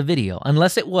in the video,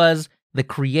 unless it was the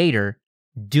creator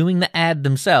doing the ad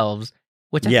themselves,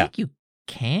 which I think you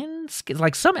can skip.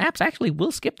 Like, some apps actually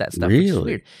will skip that stuff, which is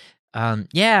weird.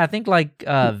 I think like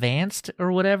Vanced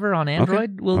or whatever on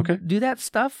Android will do that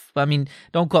stuff. I mean,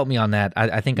 don't quote me on that.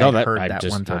 I think I heard that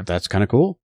one time. That's kind of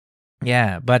cool.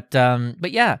 Yeah, but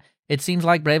yeah, it seems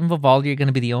like Brave and Vivaldi are going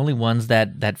to be the only ones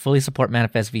that fully support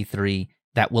Manifest v3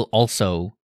 that will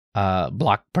also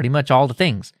block pretty much all the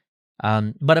things.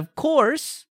 But of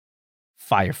course,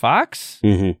 Firefox,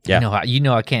 you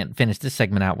know I can't finish this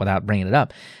segment out without bringing it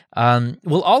up,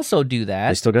 will also do that.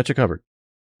 They still got you covered.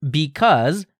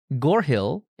 Because Gore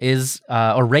Hill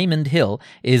or Raymond Hill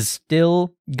is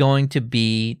still going to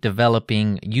be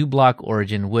developing uBlock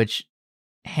Origin, which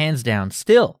hands down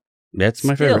that's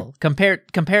my favorite.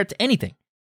 Compared to anything,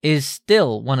 is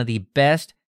still one of the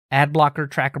best ad blocker,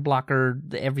 tracker blocker,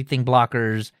 everything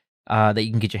blockers that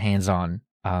you can get your hands on.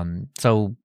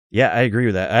 So yeah, I agree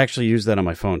with that. I actually use that on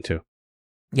my phone too.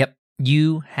 Yep,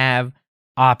 you have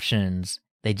options.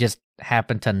 They just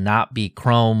happen to not be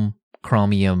Chrome,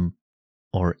 Chromium,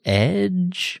 or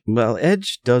Edge. Well,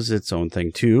 Edge does its own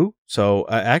thing too. So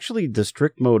actually, the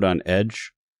strict mode on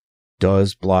Edge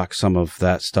does block some of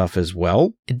that stuff as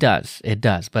well. It does,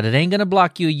 but it ain't gonna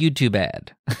block you a YouTube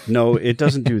ad. No, it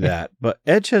doesn't do that. But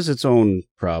Edge has its own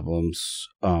problems.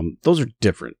 Those are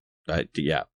different.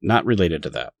 Not related to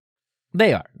that.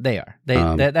 They are.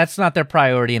 That's not their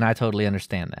priority, and I totally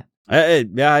understand that.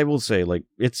 I will say, like,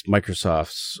 it's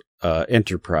Microsoft's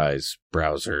enterprise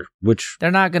browser, which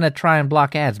they're not going to try and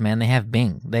block ads, man. They have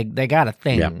Bing. They got a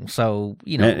thing, so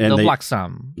they'll block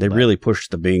some. They really push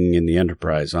the Bing in the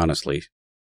enterprise, honestly.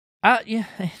 Yeah,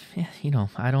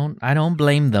 I don't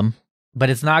blame them, but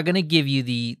it's not going to give you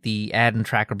the ad and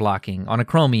tracker blocking on a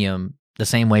Chromium the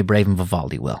same way Brave and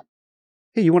Vivaldi will.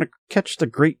 Hey, you want to catch the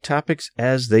great topics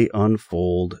as they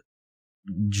unfold?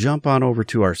 Jump on over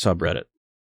to our subreddit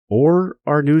or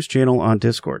our news channel on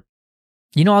Discord.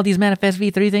 You know all these Manifest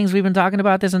v3 things we've been talking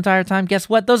about this entire time? Guess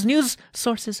what? Those news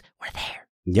sources were there.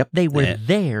 Yep. They were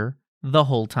there the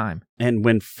whole time. And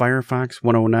when Firefox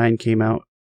 109 came out,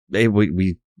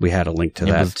 we had a link to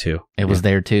that too. It was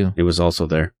there too. It was also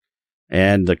there.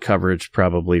 And the coverage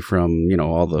probably from,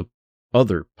 all the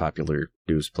other popular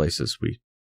news places. We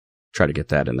try to get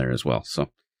that in there as well. So,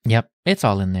 yep, it's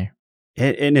all in there.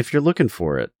 And if you're looking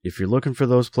for it, if you're looking for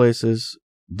those places,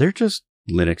 they're just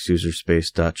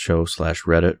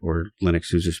linuxuserspace.show/Reddit or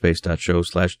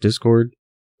linuxuserspace.show/Discord,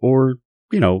 or,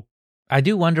 I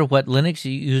do wonder what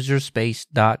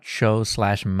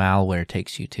linuxuserspace.show/malware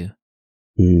takes you to.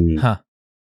 Huh.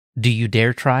 Do you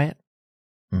dare try it?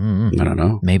 I don't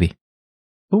know. Maybe.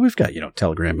 But we've got,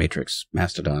 Telegram, Matrix,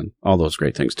 Mastodon, all those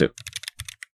great things too.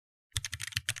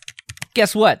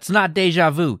 Guess what? It's not Deja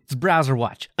Vu. It's Browser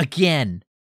Watch. Again.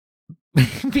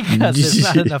 Because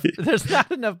there's not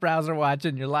enough Browser Watch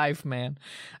in your life, man.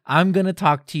 I'm going to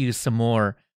talk to you some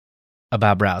more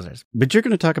about browsers. But you're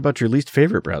going to talk about your least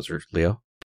favorite browser, Leo.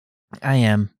 I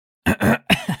am.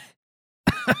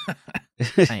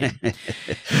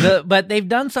 But they've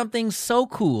done something so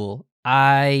cool,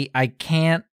 I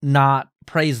can't not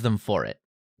praise them for it.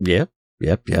 Yep.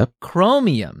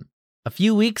 Chromium, a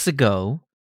few weeks ago,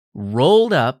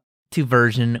 rolled up to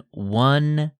version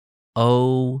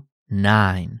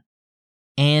 109.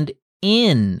 And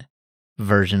in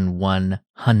version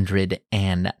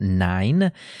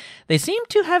 109, they seem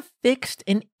to have fixed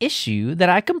an issue that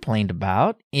I complained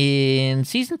about in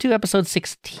Season 2, Episode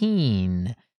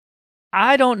 16.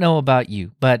 I don't know about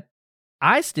you, but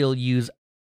I still use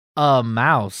a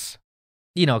mouse,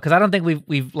 because I don't think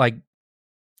we've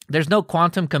there's no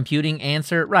quantum computing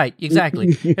answer. Right,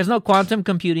 exactly. There's no quantum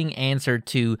computing answer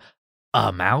to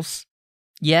a mouse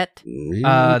yet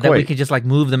that we could just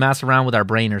move the mouse around with our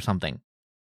brain or something.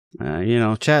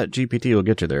 Chat GPT will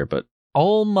get you there, but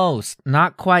almost,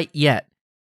 not quite yet.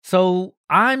 So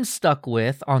I'm stuck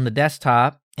with, on the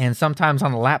desktop and sometimes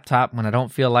on the laptop when I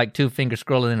don't feel like two-finger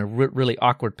scrolling in a really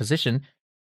awkward position,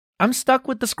 I'm stuck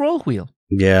with the scroll wheel.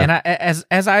 Yeah. And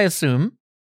as I assume,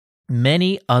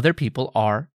 many other people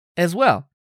are as well.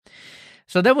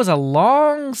 So there was a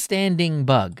long-standing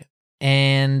bug.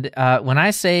 And when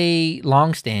I say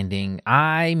long-standing,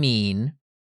 I mean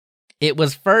it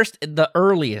was first the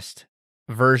earliest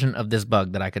version of this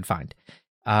bug that I could find.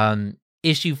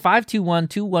 Issue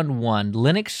 521211,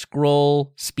 Linux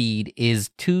scroll speed is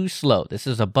too slow. This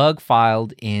is a bug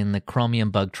filed in the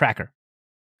Chromium bug tracker.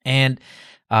 And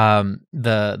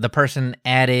the person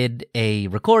added a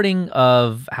recording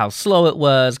of how slow it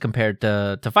was compared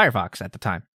to Firefox at the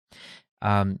time.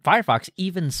 Firefox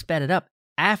even sped it up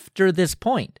after this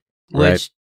point,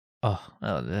 which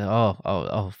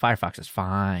Firefox is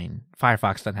fine.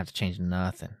 Firefox doesn't have to change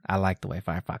nothing. I like the way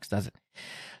Firefox does it.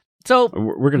 So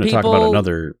we're going to talk about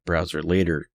another browser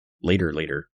later.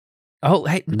 Oh,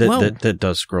 hey, that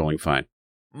does scrolling fine.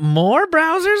 More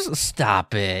browsers?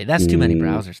 Stop it. That's too many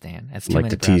browsers, Dan. That's too many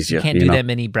browsers. Tease you can't do that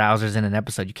many browsers in an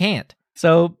episode. You can't.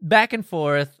 So back and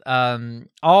forth,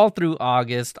 all through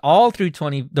August, all through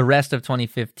the rest of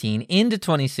 2015, into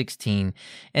 2016,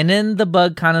 and then the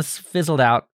bug kind of fizzled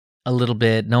out a little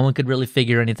bit. No one could really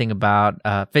figure anything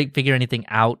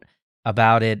out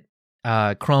about it.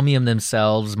 Chromium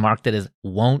themselves marked it as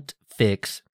won't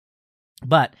fix.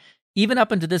 But even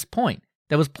up until this point,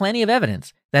 there was plenty of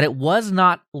evidence that it was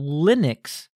not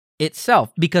Linux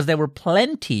itself, because there were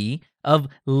plenty of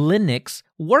Linux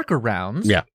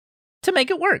workarounds to make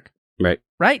it work. Right.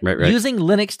 Using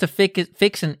Linux to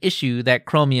fix an issue that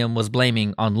Chromium was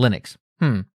blaming on Linux.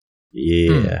 How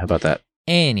about that?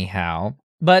 Anyhow,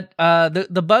 but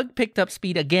the bug picked up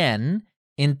speed again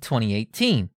in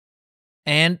 2018.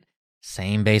 And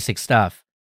same basic stuff.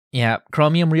 Yeah,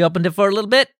 Chromium reopened it for a little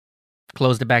bit,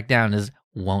 closed it back down as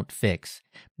won't fix.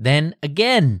 Then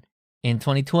again in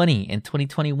 2020 and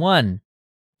 2021,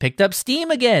 picked up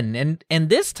steam again. And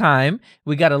this time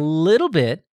we got a little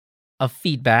bit of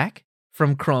feedback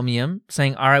from Chromium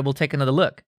saying, all right, we'll take another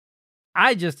look.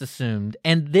 I just assumed,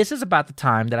 and this is about the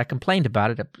time that I complained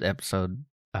about it, episode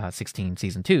 16,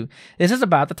 season 2. This is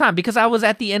about the time, because I was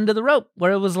at the end of the rope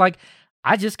where it was like,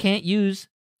 I just can't use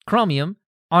Chromium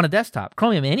on a desktop,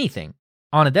 Chromium anything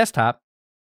on a desktop,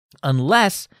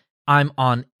 unless I'm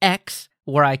on X,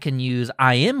 where I can use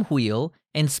IMWheel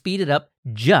and speed it up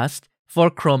just for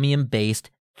Chromium-based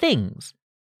things,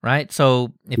 right?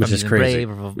 So if I'm using Brave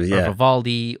or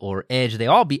Vivaldi or Edge, they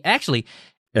all be actually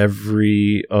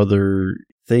every other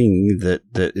thing that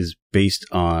is based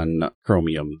on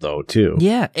Chromium, though, too.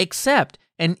 Yeah, except,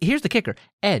 and here's the kicker,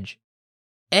 Edge.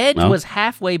 Edge was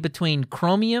halfway between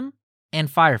Chromium and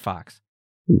Firefox.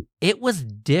 It was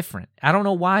different. I don't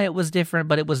know why it was different,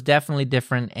 but it was definitely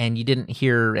different, and you didn't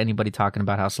hear anybody talking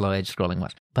about how slow Edge scrolling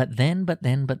was. But then,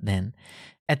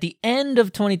 at the end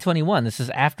of 2021, this is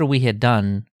after we had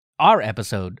done our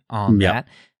episode on that,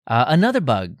 another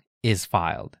bug is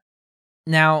filed.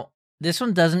 Now, this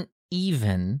one doesn't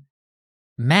even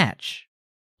match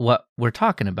what we're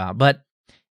talking about, but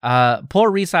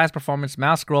Poor resize performance,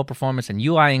 mouse scroll performance, and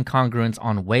UI incongruence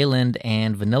on Wayland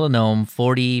and Vanilla GNOME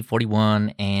 40,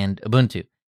 41, and Ubuntu.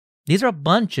 These are a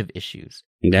bunch of issues.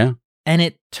 Yeah. And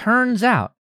it turns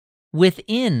out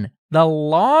within the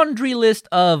laundry list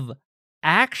of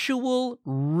actual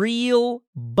real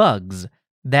bugs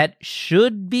that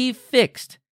should be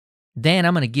fixed, Dan,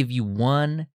 I'm going to give you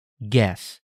one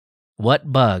guess.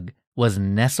 What bug was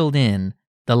nestled in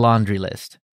the laundry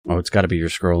list? Oh, it's got to be your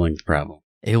scrolling problem.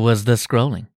 It was the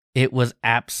scrolling. It was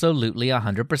absolutely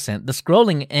 100% the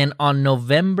scrolling. And on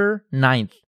November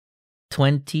 9th,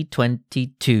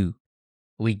 2022,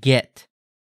 we get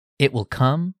it will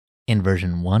come in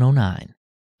version 109.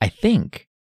 I think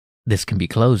this can be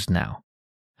closed now.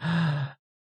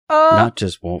 Not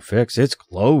just won't fix, it's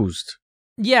closed.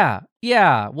 Yeah.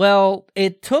 Well,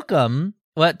 it took them,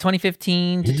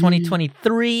 2015 to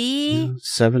 2023?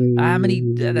 7 How many?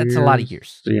 That's a lot of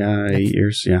years. Yeah, 8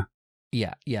 years, yeah.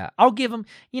 Yeah. I'll give them,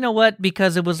 you know what?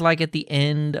 Because it was like at the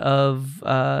end of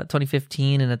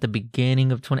 2015 and at the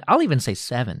beginning of I'll even say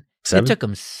 7. It took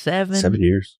them 7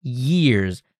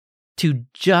 years to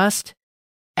just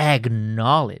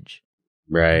acknowledge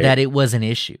that it was an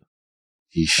issue.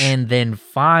 Yeesh. And then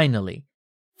finally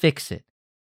fix it.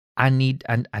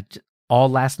 All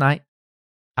last night,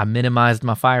 I minimized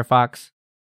my Firefox,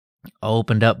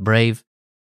 opened up Brave.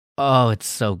 Oh, it's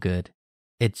so good.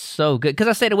 It's so good. Because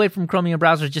I stayed away from Chromium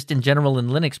browsers just in general in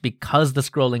Linux because the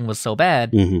scrolling was so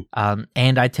bad. Mm-hmm.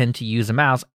 And I tend to use a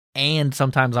mouse. And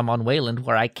sometimes I'm on Wayland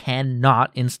where I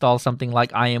cannot install something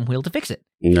like IMWheel to fix it.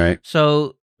 Right.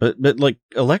 So, But like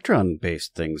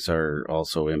Electron-based things are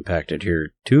also impacted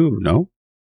here too, no?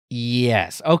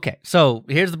 yes. Okay. So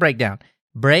here's the breakdown.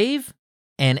 Brave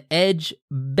and Edge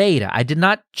Beta. I did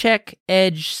not check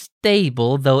Edge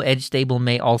Stable, though Edge Stable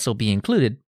may also be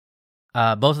included.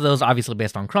 Both of those, obviously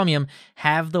based on Chromium,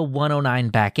 have the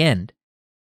 109 backend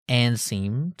and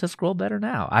seem to scroll better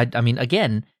now. I mean,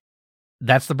 again,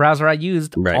 that's the browser I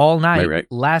used all night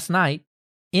last night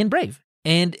in Brave.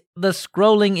 And the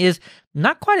scrolling is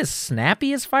not quite as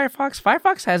snappy as Firefox.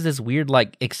 Firefox has this weird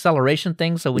like acceleration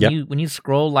thing. So when you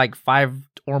scroll like 5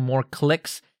 or more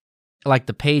clicks, like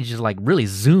the page is like really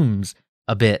zooms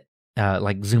a bit,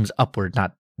 like zooms upward,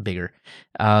 not bigger.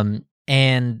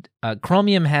 And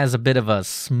Chromium has a bit of a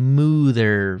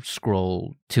smoother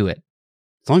scroll to it.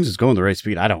 As long as it's going the right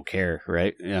speed, I don't care,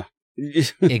 right? Yeah.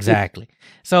 Exactly.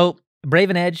 So Brave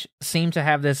and Edge seem to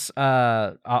have this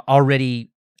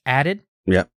already added.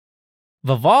 Yeah.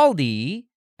 Vivaldi,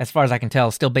 as far as I can tell,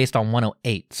 is still based on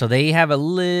 108. So they have a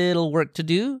little work to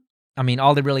do. I mean,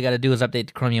 all they really got to do is update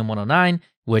to Chromium 109,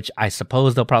 which I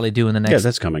suppose they'll probably do in the next... Yeah,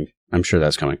 that's coming. I'm sure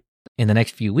that's coming. In the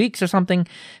next few weeks or something.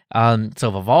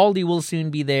 So Vivaldi will soon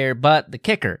be there. But the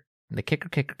kicker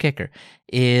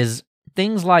is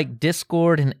things like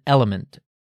Discord and Element,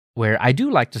 where I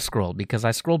do like to scroll because I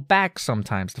scroll back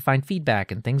sometimes to find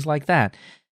feedback and things like that.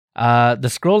 The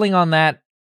scrolling on that,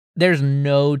 there's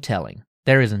no telling.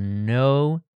 There is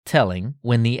no telling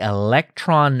when the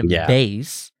Electron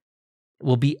base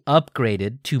will be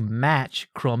upgraded to match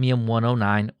Chromium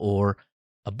 109 or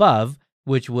above,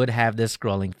 which would have this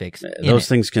scrolling fix. Those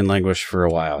things can languish for a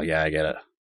while. Yeah, I get it.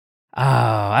 Oh,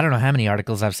 I don't know how many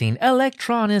articles I've seen.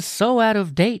 Electron is so out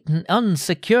of date and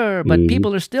unsecure, but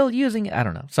people are still using it. I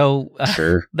don't know. So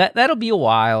sure. that'll be a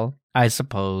while, I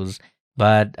suppose.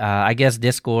 But I guess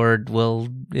Discord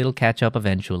it'll catch up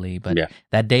eventually. But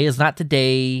that day is not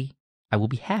today. I will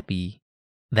be happy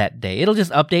that day. It'll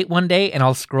just update one day and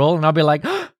I'll scroll and I'll be like,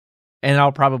 and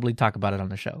I'll probably talk about it on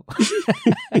the show.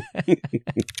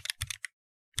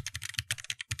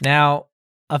 Now,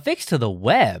 a fix to the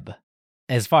web,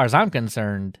 as far as I'm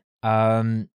concerned,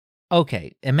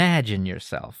 okay, imagine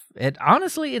yourself.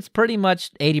 Honestly, it's pretty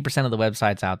much 80% of the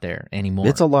websites out there anymore.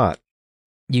 It's a lot.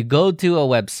 You go to a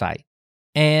website,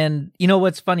 and you know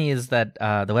what's funny is that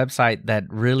the website that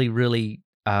really, really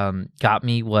got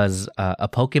me was a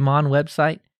Pokemon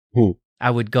website. I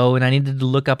would go and I needed to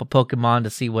look up a Pokemon to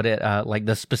see what it, like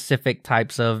the specific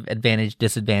types of advantage,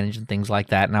 disadvantage, and things like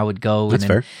that. And I would go That's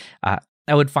fair.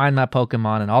 I would find my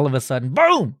Pokemon, and all of a sudden,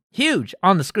 boom, huge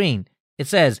on the screen. It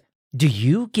says, "Do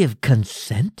you give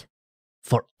consent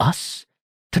for us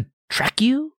to track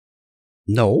you?"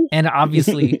 No. And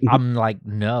obviously, I'm like,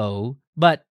 no.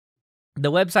 But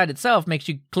the website itself makes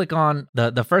you click on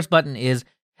the first button is,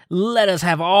 "Let us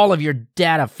have all of your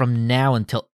data from now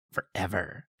until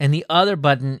forever." And the other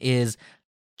button is,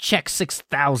 "Check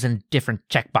 6,000 different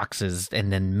checkboxes,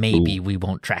 and then maybe we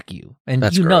won't track you." And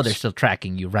That's you know gross. they're still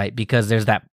tracking you, right? Because there's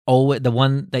that the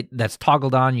one that's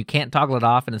toggled on. You can't toggle it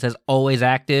off, and it says always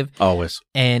active. Always.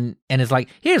 And it's like,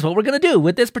 here's what we're gonna do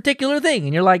with this particular thing,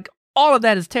 and you're like, all of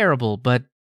that is terrible, but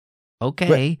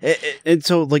okay. And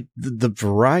so, like, the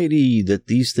variety that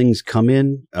these things come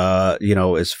in,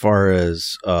 as far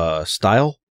as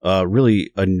style,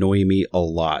 really annoy me a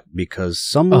lot, because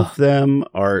some of them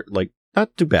are, like,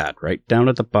 not too bad, right? Down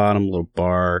at the bottom, little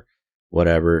bar,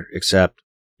 whatever, except,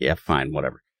 yeah, fine,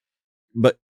 whatever.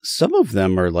 But some of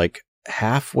them are, like,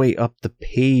 halfway up the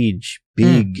page,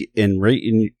 big and right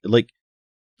in, like,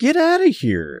 get out of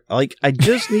here. Like, I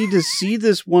just need to see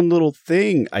this one little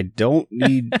thing. I don't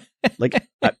need, like,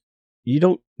 you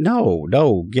don't,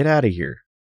 no, get out of here.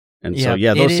 And so,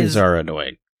 yeah, those things are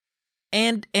annoying.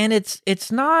 And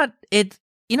it's not, it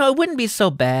wouldn't be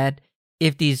so bad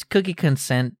if these cookie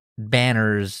consent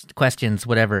banners, questions,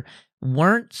 whatever,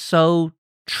 weren't so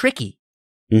tricky.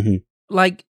 Mm-hmm.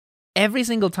 Like, every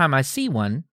single time I see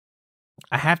one,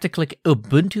 I have to click,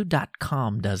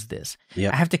 Ubuntu.com does this.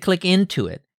 Yep. I have to click into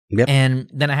it. Yep. And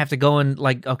then I have to go and,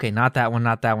 like, okay, not that one,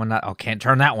 can't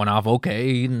turn that one off.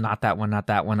 Okay, not that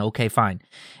one. Okay, fine.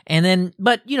 And then,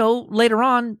 but, later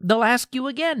on, they'll ask you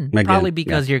again. Probably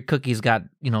because your cookies got,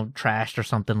 trashed or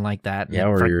something like that. Yeah,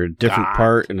 or you're a different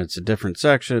part and it's a different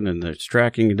section and it's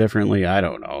tracking you differently. I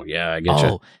don't know. Yeah, I get you.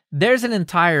 Oh, there's an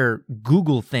entire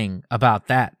Google thing about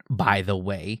that, by the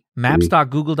way.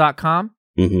 Maps.google.com,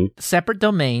 separate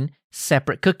domain,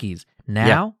 separate cookies.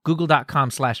 Now,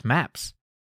 google.com/maps.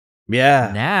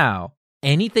 Yeah. Now,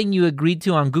 anything you agreed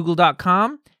to on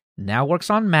Google.com now works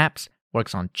on Maps,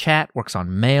 works on chat, works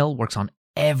on mail, works on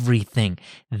everything.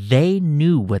 They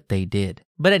knew what they did.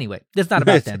 But anyway, it's not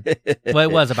about them. Well,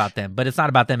 it was about them, but it's not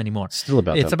about them anymore. Still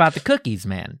about them. It's about the cookies,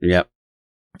 man. Yep.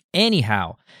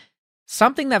 Anyhow,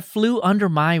 something that flew under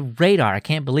my radar, I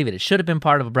can't believe it. It should have been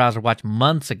part of a Browser Watch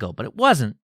months ago, but it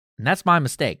wasn't. And that's my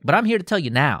mistake. But I'm here to tell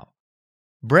you now.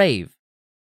 Brave.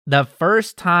 The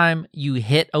first time you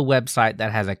hit a website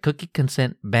that has a cookie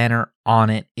consent banner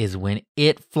on it is when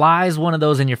it flies one of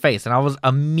those in your face. And I was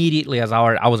immediately, I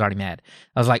was already mad.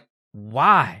 I was like,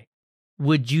 why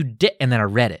would you and then I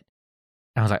read it.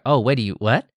 And I was like, oh, wait,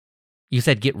 what? You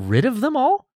said get rid of them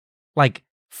all? Like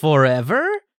forever?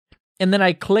 And then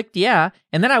I clicked, yeah.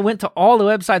 And then I went to all the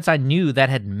websites I knew that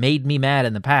had made me mad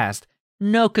in the past.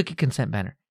 No cookie consent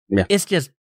banner. Yeah. It's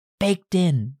just baked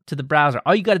in to the browser.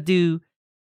 All you got to do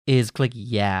is click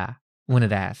yeah when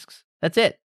it asks. That's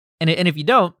it. And if you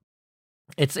don't,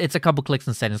 it's a couple clicks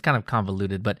and settings. It's kind of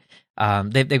convoluted, but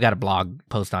they've got a blog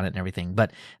post on it and everything.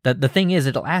 But the thing is,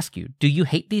 it'll ask you, do you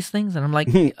hate these things? And I'm like,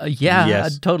 yeah,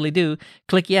 yes. I totally do.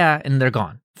 Click yeah, and they're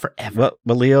gone forever. Well,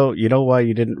 but Leo, you know why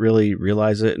you didn't really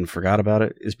realize it and forgot about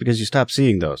it? Is because you stopped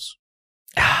seeing those.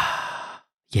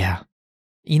 Yeah.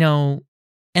 And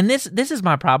this is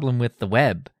my problem with the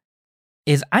web,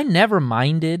 is I never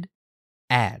minded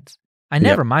ads. I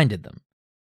never minded them.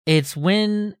 It's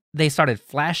when they started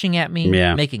flashing at me,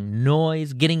 making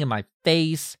noise, getting in my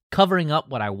face, covering up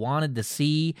what I wanted to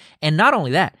see. And not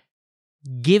only that,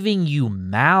 giving you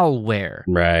malware.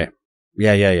 Right.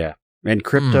 Yeah. And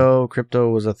crypto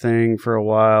was a thing for a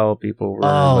while. People were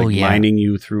mining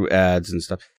you through ads and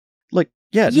stuff. Like,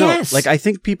 yes. No, like I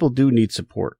think people do need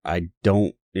support. I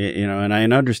don't. And I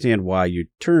understand why you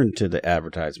turn to the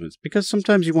advertisements, because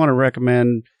sometimes you want to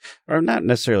recommend, or not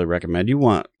necessarily recommend, you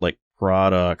want like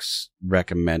products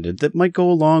recommended that might go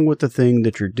along with the thing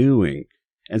that you're doing.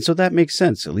 And so that makes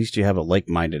sense. At least you have a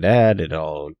like-minded ad. It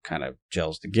all kind of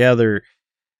gels together.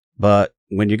 But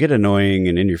when you get annoying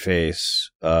and in your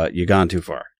face, you've gone too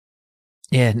far.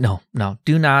 Yeah, no.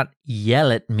 Do not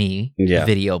yell at me,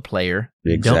 video player.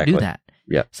 Exactly. Don't do that.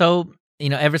 Yeah. So,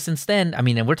 ever since then,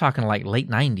 and we're talking like late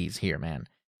 90s here, man.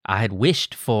 I had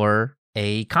wished for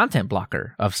a content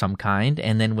blocker of some kind.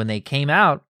 And then when they came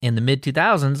out in the mid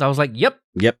 2000s, I was like, yep.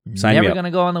 Sign never going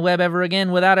to go on the web ever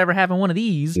again without ever having one of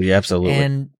these. Yeah, absolutely.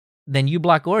 And then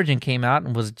uBlock Origin came out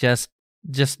and was just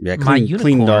my unicorn.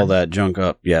 Cleaned all that junk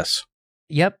up. Yes.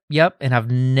 Yep. And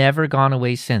I've never gone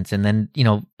away since. And then,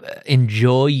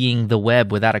 enjoying the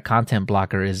web without a content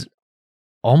blocker is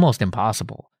almost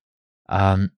impossible.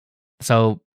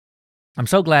 So I'm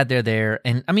so glad they're there.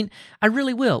 And I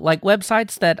really will. Like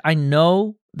websites that I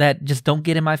know that just don't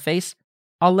get in my face,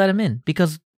 I'll let them in,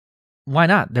 because why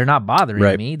not? They're not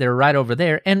bothering me. They're right over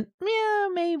there. And yeah,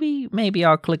 maybe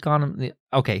I'll click on them.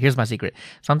 Okay, here's my secret.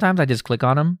 Sometimes I just click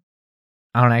on them.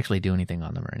 I don't actually do anything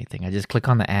on them or anything. I just click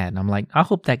on the ad and I'm like, I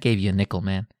hope that gave you a nickel,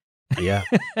 man. Yeah.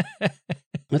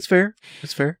 That's fair.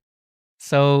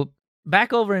 So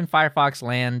back over in Firefox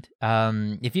land,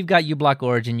 if you've got uBlock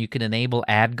Origin, you can enable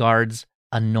AdGuard's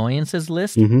annoyances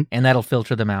list, and that'll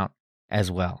filter them out as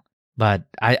well. But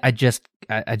I just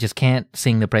can't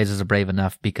sing the praises of Brave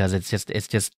enough, because it's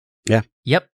just yeah.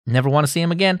 Yep, never want to see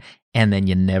him again, and then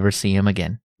you never see him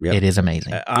again. Yep. It is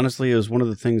amazing. Honestly, it was one of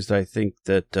the things that I think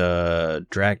that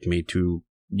dragged me to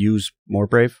use more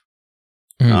Brave.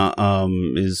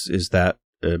 Is that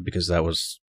because it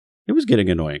was getting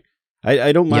annoying.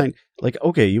 I don't mind. Like,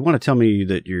 okay, you want to tell me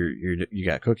that you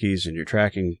got cookies and you're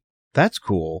tracking. That's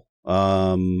cool.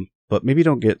 But maybe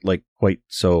don't get like quite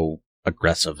so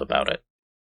aggressive about it.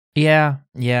 Yeah.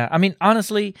 I mean,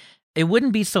 honestly, it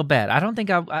wouldn't be so bad. I don't think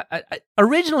I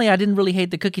originally I didn't really hate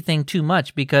the cookie thing too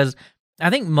much because I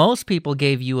think most people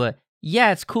gave you a,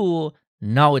 yeah, it's cool.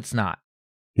 No, it's not.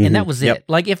 And that was it. Yep.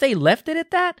 Like if they left it at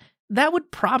that, that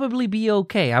would probably be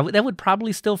okay. That would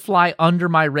probably still fly under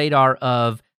my radar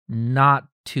of not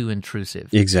too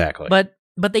intrusive. Exactly. But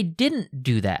they didn't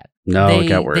do that. No, it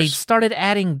got worse. They started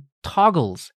adding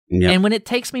toggles. Yep. And when it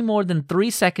takes me more than 3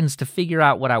 seconds to figure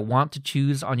out what I want to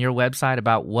choose on your website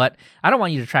about what, I don't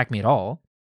want you to track me at all.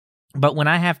 But when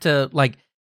I have to like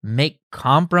make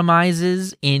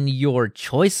compromises in your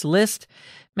choice list,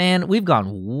 man, we've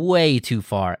gone way too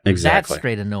far. Exactly. That's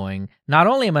straight annoying. Not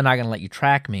only am I not going to let you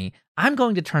track me, I'm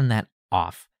going to turn that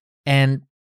off. And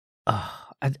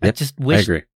I just wish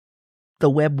the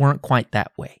web weren't quite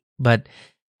that way. But,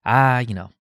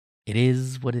 it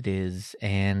is what it is.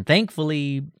 And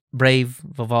thankfully, Brave,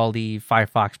 Vivaldi,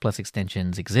 Firefox Plus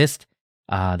extensions exist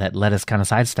that let us kind of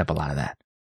sidestep a lot of that.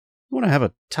 Want to have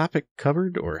a topic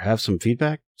covered or have some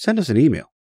feedback? Send us an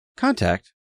email.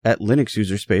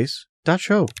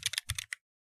 contact@linuxuserspace.show.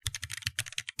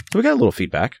 So we got a little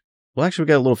feedback. Well, actually, we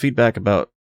got a little feedback about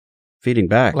feeding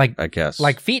back, I guess.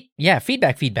 Feedback.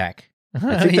 I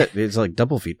think that it's like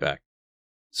double feedback.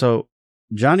 So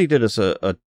Johnny did us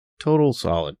a total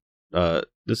solid.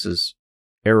 This is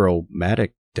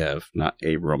aromatic dev, not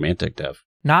a romantic dev.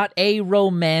 Not a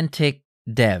romantic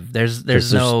dev.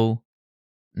 There's no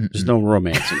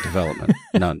romance in development.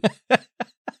 None.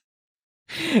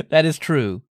 That is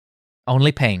true.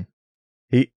 Only pain.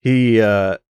 He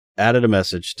added a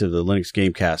message to the Linux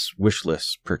Gamecast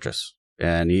wishlist purchase,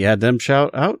 and he had them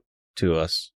shout out to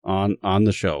us on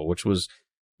the show, which was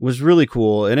really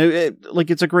cool. And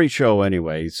it's a great show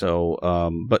anyway. So,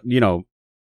 but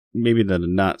maybe the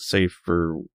not safe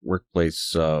for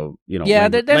workplace,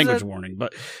 language warning.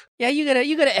 But yeah, you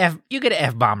get a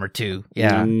F bomb or two.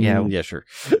 Yeah, yeah, sure.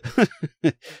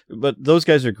 But those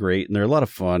guys are great, and they're a lot of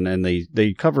fun, and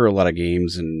they cover a lot of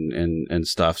games and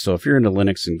stuff. So if you're into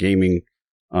Linux and gaming,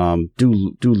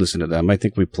 do listen to them. I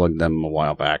think we plugged them a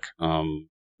while back.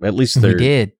 At least we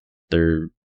did. Their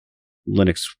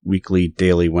Linux Weekly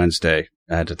Daily Wednesday.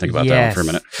 I had to think about that one for a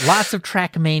minute. Lots of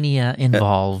Trackmania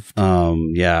involved.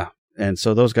 Yeah. And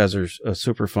so those guys are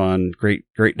super fun. Great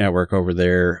network over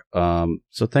there.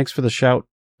 So thanks for the shout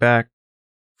back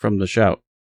from the shout,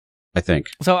 I think.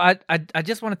 So I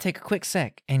just want to take a quick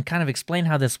sec and kind of explain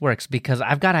how this works because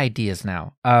I've got ideas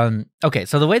now. Okay,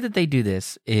 so the way that they do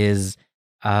this is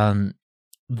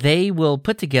they will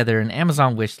put together an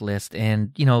Amazon wish list,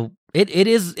 and it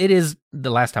is the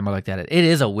last time I looked at it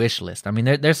is a wish list. I mean,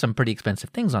 there's some pretty expensive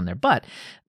things on there, but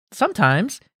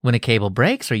sometimes when a cable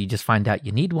breaks or you just find out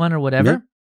you need one or whatever,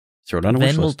 throw it on a wish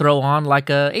list. Then we'll throw on like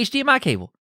a HDMI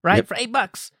cable, right, for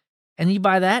 $8, and you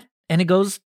buy that, and it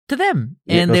goes to them,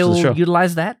 and they will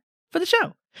utilize that for the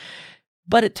show.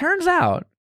 But it turns out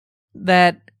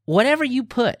that whatever you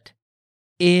put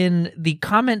in the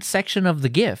comment section of the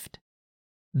gift,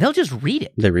 they'll just read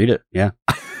it. They read it, yeah.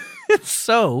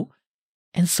 So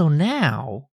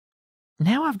now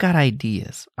I've got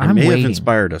ideas. It may have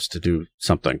inspired us to do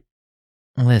something.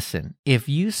 Listen, if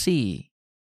you see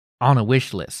on a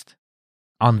wish list,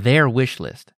 on their wish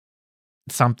list,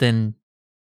 something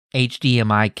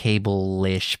HDMI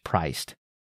cable-ish priced,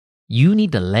 you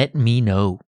need to let me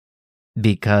know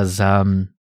because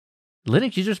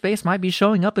Linux user space might be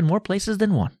showing up in more places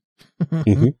than one.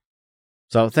 Mm-hmm.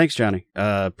 So thanks, Johnny.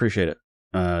 Appreciate it.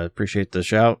 Appreciate the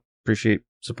shout. Appreciate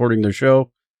supporting their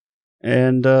show.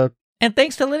 And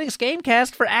thanks to Linux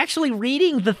Gamecast for actually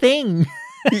reading the thing.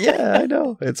 Yeah, I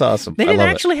know. It's awesome. They didn't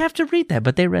actually have to read that,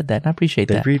 but they read that, and I appreciate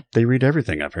that. They read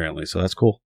everything, apparently, so that's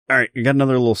cool. All right, you got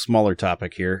another little smaller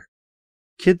topic here.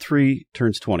 Kid 3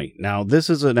 turns 20. Now, this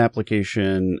is an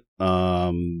application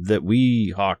that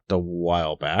we hawked a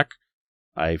while back.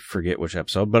 I forget which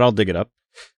episode, but I'll dig it up.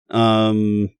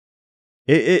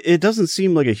 It doesn't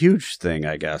seem like a huge thing,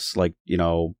 I guess.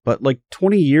 But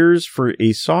 20 years for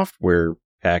a software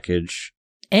package.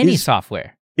 Any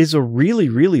software. Is a really,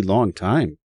 really long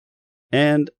time.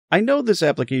 And I know this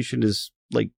application is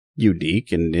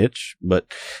unique and niche, but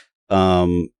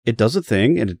it does a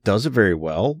thing and it does it very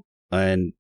well.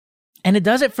 And it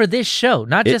does it for this show,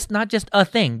 not just a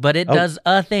thing, but it does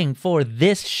a thing for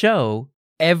this show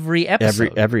every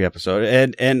episode. Every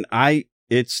episode. And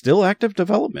it's still active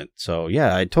development. So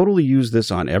yeah, I totally use this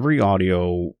on every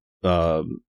audio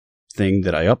thing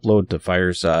that I upload to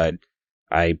Fireside.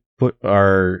 I put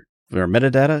our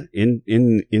metadata in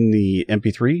the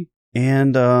MP3,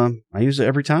 and I use it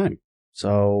every time.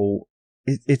 So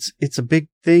it's a big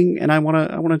thing, and I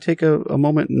want to take a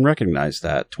moment and recognize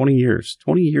that 20 years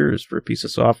for a piece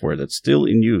of software that's still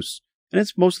in use, and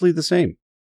it's mostly the same.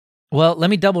 Well, let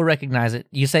me double recognize it.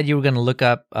 You said you were going to look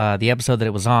up the episode that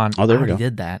it was on. Oh, there we go. go.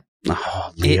 Did that.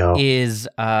 Oh, Leo. It is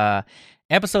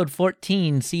episode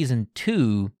 14, season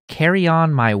 2. Carry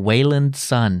On, My Wayland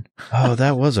Son. Oh,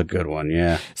 that was a good one.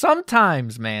 Yeah.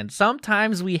 Sometimes, man.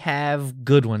 Sometimes we have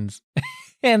good ones,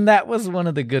 and that was one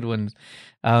of the good ones.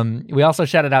 We also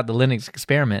shouted out the Linux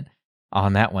Experiment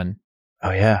on that one.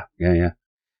 Oh yeah.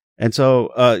 And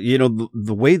so,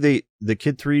 the way the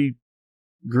Kid 3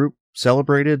 group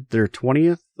celebrated their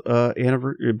 20th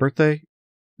birthday,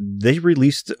 they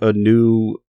released a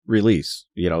new release.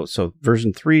 So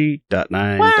version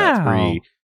 3.9.3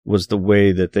 was the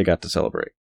way that they got to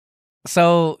celebrate.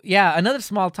 So yeah, another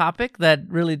small topic that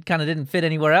really kind of didn't fit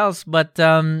anywhere else, but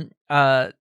Dan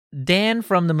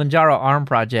from the Manjaro ARM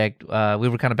project, we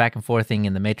were kind of back and forthing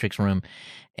in the Matrix room,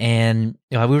 and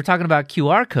we were talking about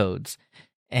QR codes,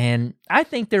 and I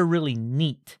think they're really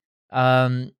neat.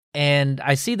 And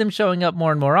I see them showing up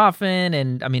more and more often,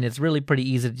 and I mean, it's really pretty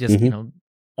easy to just,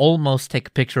 almost take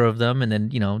a picture of them and then,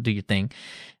 do your thing.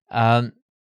 And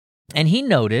he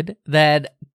noted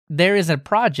that there is a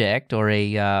project or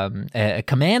a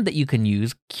command that you can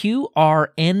use, QR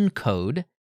encode,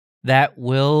 that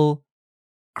will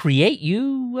create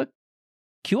you a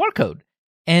QR code.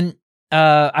 And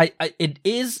it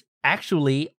is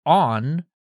actually on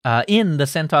in the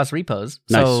CentOS repos.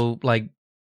 Nice. So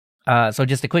so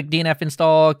just a quick DNF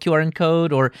install, QR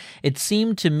encode, or it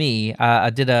seemed to me, by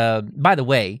the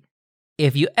way,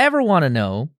 if you ever want to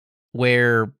know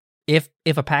where, if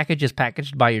a package is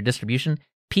packaged by your distribution,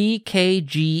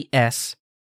 pkgs.org.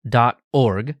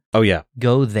 Oh yeah.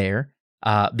 Go there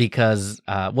because,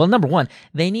 number one,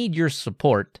 they need your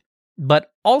support,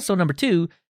 but also number two,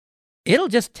 it'll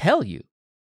just tell you.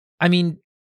 I mean,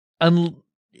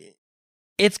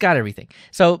 it's got everything.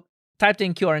 So typed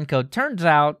in QR encode. Turns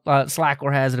out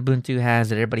Slackware has it, Ubuntu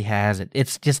has it, everybody has it.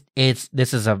 This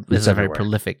is a very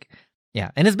prolific. Yeah,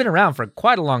 and it's been around for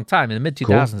quite a long time. In the mid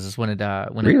 2000s is when it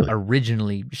it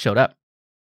originally showed up.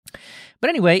 But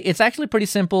anyway, it's actually pretty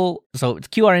simple. So it's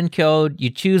QR encode. You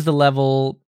choose the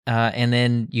level, and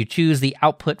then you choose the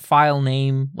output file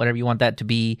name, whatever you want that to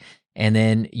be, and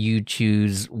then you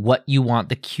choose what you want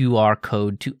the QR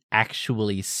code to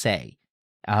actually say.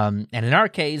 And in our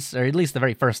case, or at least the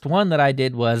very first one that I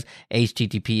did, was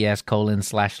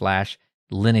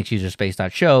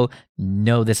https://linuxuserspace.show.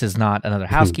 No, this is not another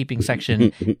housekeeping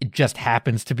section. It just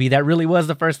happens to be that really was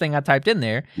the first thing I typed in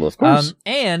there. Well, of course.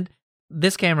 And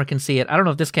this camera can see it. I don't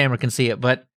know if this camera can see it,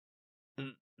 but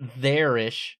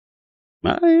there-ish.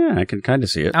 Yeah, I can kind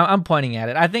of see it. I'm pointing at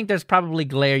it. I think there's probably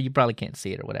glare. You probably can't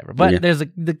see it or whatever. But there's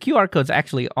the QR code's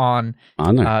actually on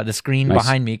the screen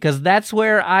behind me, because that's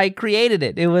where I created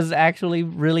it. It was actually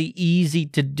really easy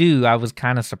to do. I was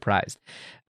kind of surprised.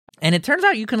 And it turns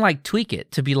out you can tweak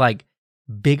it to be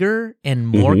bigger and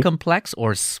more complex,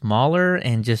 or smaller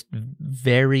and just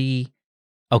very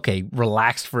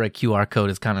relaxed for a QR code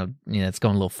is kind of, it's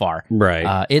going a little far.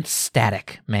 Right. It's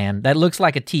static, man. That looks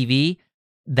like a TV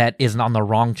that is on the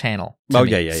wrong channel.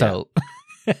 Yeah. So,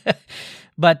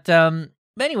 but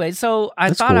anyway, so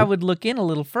I thought I would look in a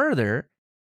little further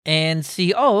and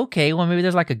see, well, maybe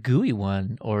there's a GUI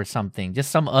one or something,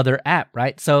 just some other app,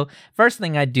 right? So first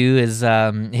thing I do is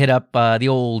hit up the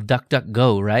old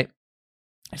DuckDuckGo, right?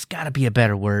 There's got to be a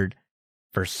better word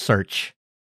for search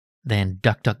than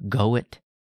DuckDuckGo it.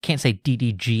 Can't say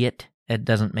DDG it. It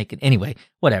doesn't make it. Anyway,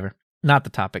 whatever. Not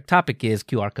the topic. Topic is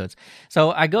QR codes.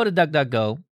 So I go to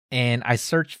DuckDuckGo and I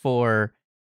search for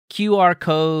QR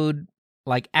code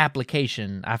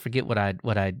application. I forget what I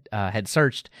had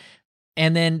searched.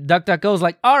 And then DuckDuckGo's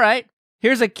all right,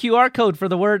 here's a QR code for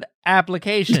the word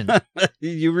application.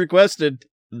 You requested.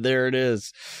 There it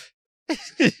is.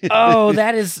 Oh,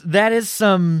 that is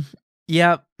some,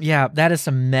 that is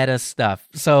some meta stuff.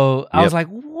 So I was like,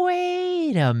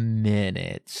 wait a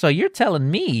minute. So you're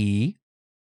telling me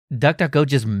DuckDuckGo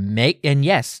just and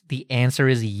yes, the answer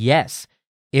is yes.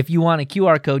 If you want a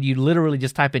QR code, you literally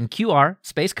just type in QR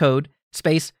space code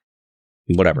space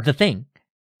whatever the thing,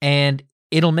 and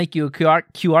it'll make you a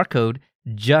QR code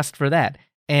just for that.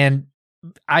 And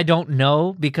I don't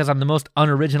know, because I'm the most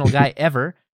unoriginal guy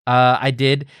ever. I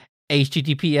did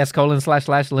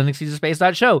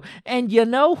https://linuxuserspace.show, and you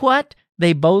know what?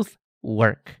 They both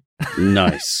work.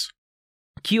 Nice.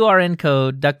 QRN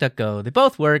code, DuckDuckGo. They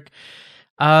both work.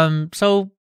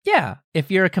 So yeah,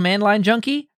 if you're a command line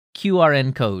junkie,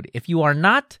 QRN code. If you are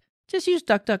not, just use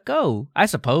DuckDuckGo. I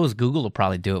suppose Google will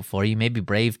probably do it for you. Maybe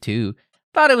Brave too.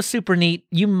 Thought it was super neat.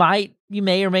 You may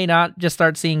or may not just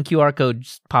start seeing QR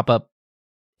codes pop up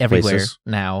everywhere Places.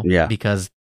 now. Yeah. Because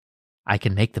I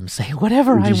can make them say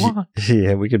whatever I want.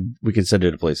 Yeah, we could send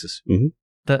it to places. Mm-hmm.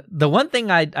 The one thing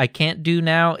I can't do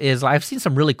now is I've seen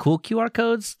some really cool QR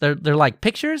codes. They're like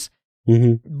pictures,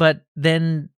 but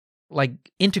then like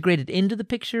integrated into the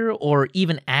picture or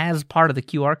even as part of the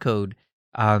QR code.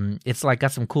 It's like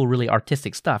got some cool, really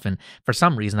artistic stuff. And for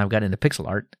some reason, I've got into pixel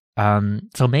art.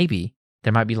 So maybe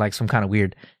there might be like some kind of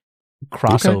weird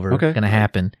crossover going to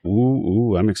happen.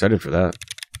 Ooh, I'm excited for that.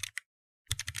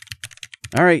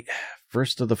 All right,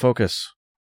 first of the focus.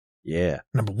 Yeah.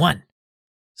 Number 1.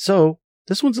 So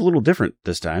this one's a little different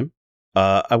this time.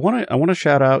 I want to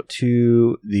shout out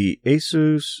to the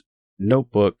Asus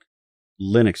Notebook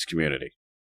Linux community.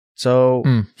 So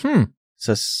it's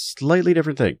a slightly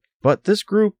different thing, but this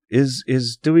group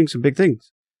is doing some big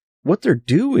things. What they're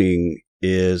doing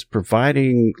is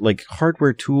providing like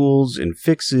hardware tools and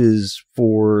fixes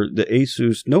for the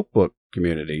Asus Notebook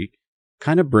community,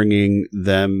 kind of bringing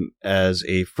them as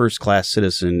a first-class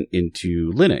citizen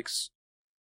into Linux.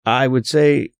 I would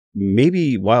say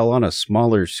maybe while on a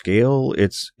smaller scale,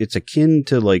 it's akin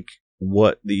to like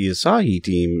what the Asahi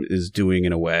team is doing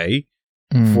in a way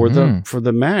for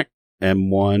the Mac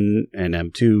M1 and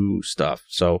M2 stuff.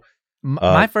 So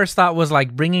my first thought was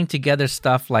like bringing together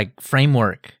stuff like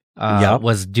Framework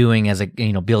was doing as a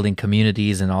building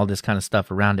communities and all this kind of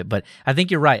stuff around it. But I think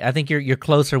you're right. I think you're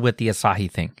closer with the Asahi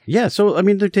thing. Yeah. So I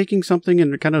mean, they're taking something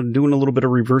and kind of doing a little bit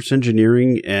of reverse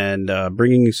engineering and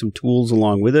bringing some tools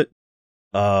along with it.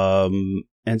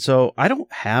 And so I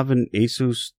don't have an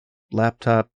Asus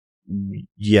laptop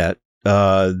yet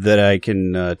that I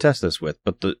can test this with,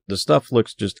 but the stuff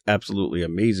looks just absolutely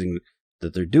amazing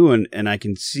that they're doing, and I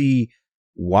can see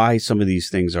why some of these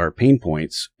things are pain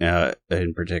points,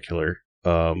 in particular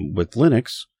with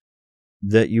Linux,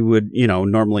 that you would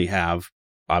normally have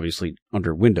obviously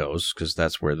under Windows, because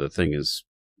that's where the thing is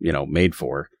made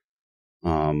for.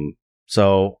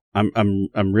 So I'm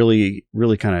really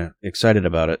kind of excited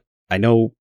about it. I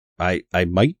know I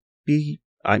might be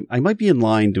in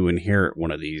line to inherit one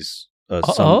of these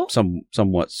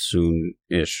somewhat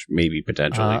soon-ish, maybe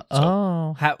potentially.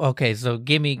 Okay. So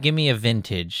give me a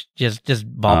vintage, just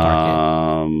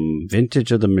ballpark it.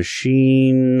 Vintage of the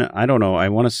machine. I don't know. I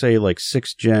want to say like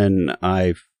 6th gen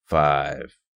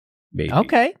i5, maybe.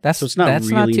 Okay, so it's not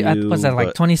really not too. new, Was that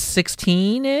like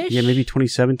 2016-ish? Yeah, maybe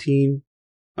 2017.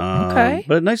 Okay,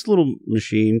 but a nice little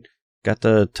machine. Got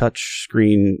the touch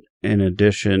screen in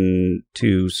addition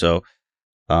too, so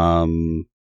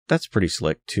that's pretty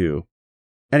slick too.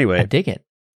 Anyway, I dig it.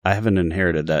 I haven't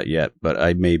inherited that yet, but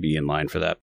I may be in line for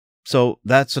that. So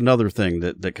that's another thing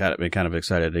that got me kind of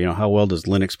excited. How well does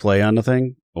Linux play on the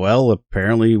thing? Well,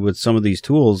 apparently with some of these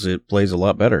tools, it plays a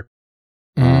lot better.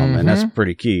 And that's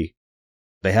pretty key.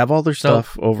 They have all their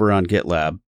stuff over on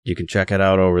GitLab. You can check it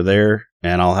out over there,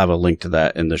 and I'll have a link to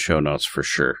that in the show notes for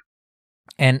sure.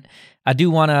 And I do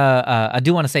want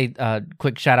to say a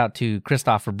quick shout out to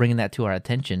Christoph for bringing that to our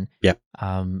attention. Yeah.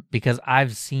 Because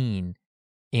I've seen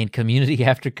in community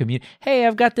after community, hey,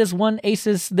 I've got this one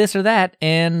Asus this or that,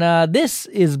 and this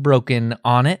is broken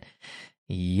on it.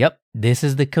 Yep, this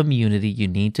is the community you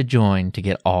need to join to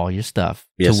get all your stuff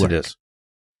to work. It is.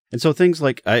 And so things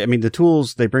like, I mean, the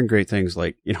tools, they bring great things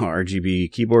like,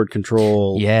 RGB keyboard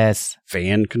control. Yes.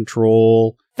 Fan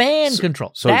control.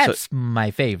 Control. That's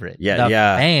my favorite. Yeah,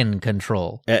 fan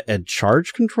control. And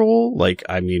charge control. Like,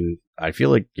 I mean, I feel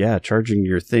like, charging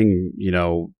your thing,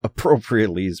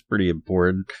 appropriately is pretty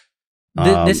important.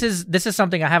 This is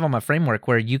something I have on my Framework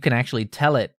where you can actually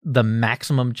tell it the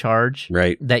maximum charge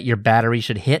that your battery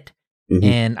should hit. Mm-hmm.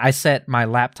 And I set my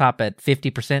laptop at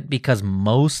 50% because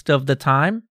most of the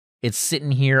time it's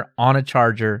sitting here on a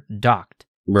charger docked.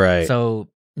 Right. So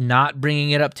not bringing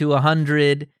it up to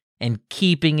 100 and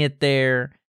keeping it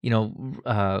there,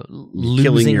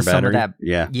 losing your some battery. of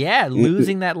that. Yeah,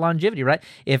 losing that longevity, right?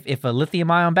 If a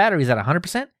lithium ion battery is at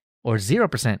 100% or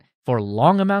 0% for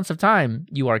long amounts of time,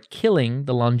 you are killing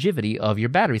the longevity of your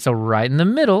battery. So right in the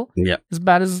middle is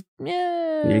about as,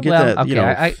 you get that,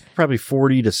 okay, probably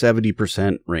 40 to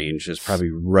 70% range is probably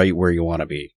right where you want to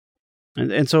be.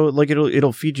 And so like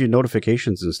it'll feed you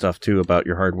notifications and stuff too about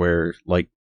your hardware, like,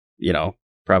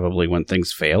 probably when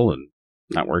things fail and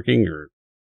not working or,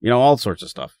 all sorts of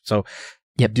stuff. So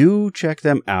do check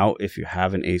them out if you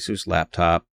have an Asus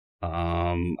laptop.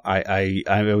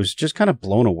 I was just kind of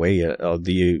blown away at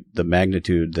the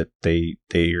magnitude that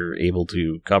they are able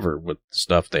to cover with the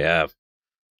stuff they have.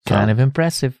 Kind of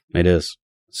impressive. It is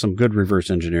some good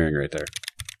reverse engineering right there.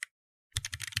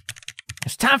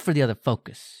 It's time for the other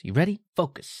focus. You ready?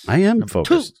 Focus. I am Number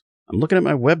focused. 2. I'm looking at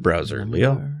my web browser, Number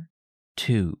Leo.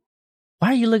 2. Why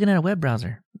are you looking at a web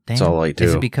browser? Dan? That's all I do.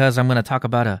 Is it because I'm going to talk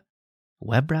about a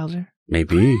web browser?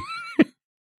 Maybe.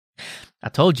 I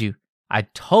told you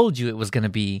it was going to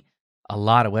be a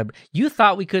lot of web. You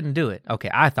thought we couldn't do it.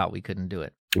 Okay, I thought we couldn't do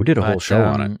it. We did a whole show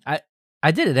on it. I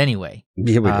did it anyway.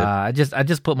 Yeah, we did. I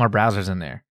just put more browsers in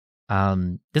there.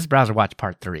 This browser watch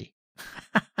part 3.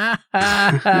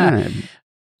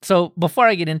 So before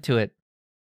I get into it,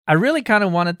 I really kind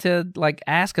of wanted to like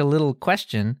ask a little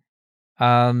question.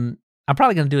 I'm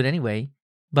probably going to do it anyway,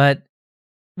 but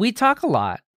we talk a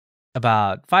lot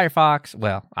about Firefox.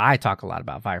 Well, I talk a lot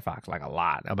about Firefox, like a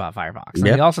lot about Firefox. And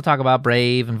we also talk about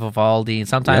Brave and Vivaldi and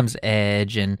sometimes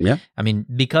Edge. And I mean,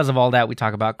 because of all that, we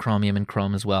talk about Chromium and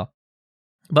Chrome as well.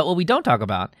 But what we don't talk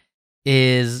about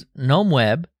is GNOME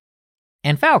Web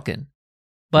and Falcon.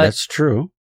 But that's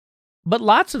true. But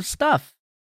lots of stuff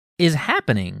is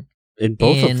happening in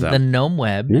both of them. The GNOME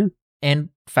Web and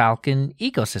Falcon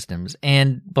ecosystems.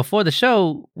 And before the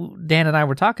show, Dan and I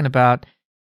were talking about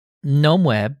GNOME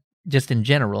Web just in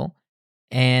general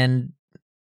and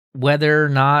whether or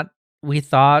not we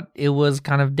thought it was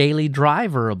kind of daily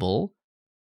driverable.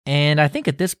 And I think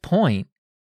at this point,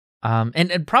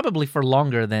 and probably for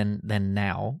longer than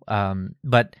now,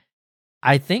 but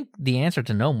I think the answer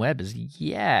to GNOME Web is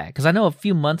yeah. Because I know a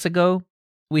few months ago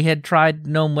we had tried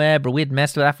GNOME Web, or we had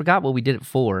messed with it. I forgot what we did it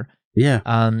for. Yeah.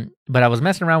 But I was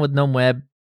messing around with GNOME Web,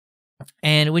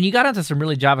 and when you got onto some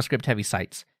really JavaScript heavy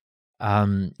sites,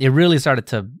 it really started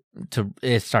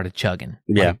it started chugging.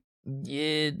 Yeah.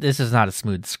 Like, this is not a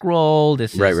smooth scroll.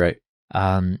 This is right.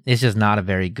 It's just not a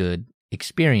very good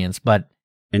experience. But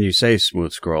and you say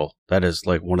smooth scroll. That is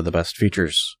like one of the best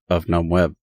features of GNOME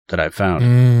Web that I've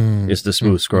found. Is the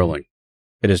smooth scrolling.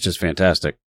 It is just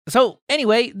fantastic. So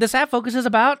anyway, this app focus is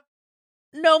about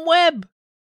GNOME Web.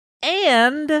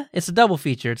 And it's a double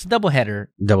feature. It's a double header.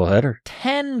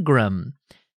 Tangram.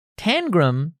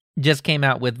 Tangram just came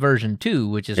out with version 2,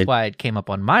 which is why it came up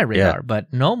on my radar. Yeah.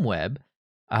 But GNOME Web,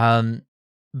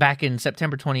 back in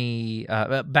September of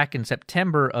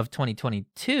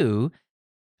 2022,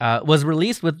 was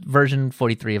released with version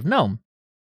 43 of GNOME.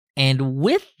 And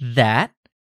with that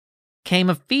came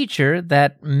a feature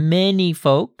that many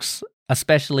folks,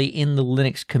 especially in the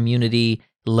Linux community,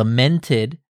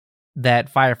 lamented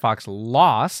that Firefox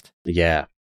lost. Yeah.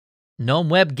 GNOME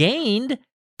Web gained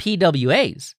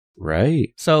PWAs.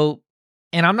 Right. So,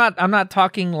 and I'm not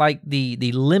talking like the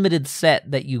limited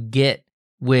set that you get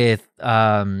with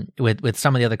some of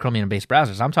the other Chromium-based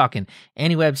browsers. I'm talking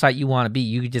any website you want to be.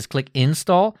 You can just click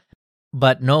install,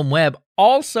 but GNOME Web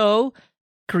also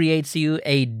creates you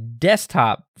a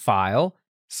desktop file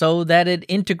so that it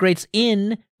integrates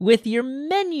in with your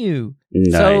menu.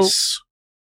 Nice. So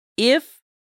if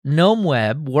GNOME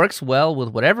Web works well with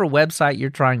whatever website you're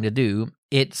trying to do,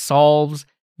 it solves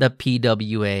the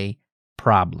PWA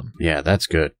problem. Yeah, that's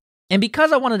good. And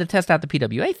because I wanted to test out the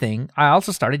PWA thing, I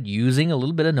also started using a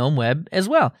little bit of GNOME Web as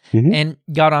well, and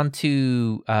got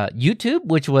onto YouTube,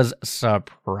 which was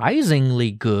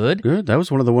surprisingly good. Good. That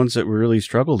was one of the ones that really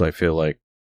struggled, I feel like.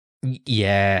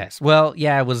 Yes. Well,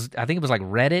 yeah, I think it was like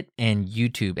Reddit and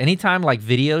YouTube. Anytime like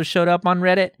videos showed up on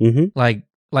Reddit,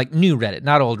 like new Reddit,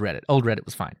 not old Reddit. Old Reddit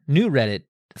was fine. New Reddit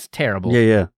is terrible.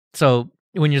 Yeah. So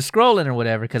when you're scrolling or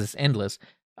whatever, because it's endless,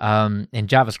 and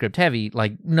JavaScript heavy,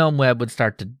 like GNOME Web would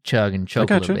start to chug and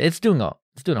choke a little bit. It's doing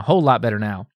a whole lot better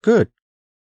now. Good.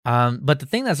 But the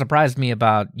thing that surprised me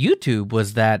about YouTube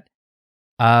was that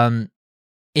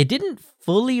it didn't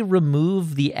fully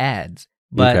remove the ads,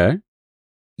 but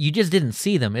you just didn't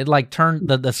see them. It like turned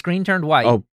the screen turned white.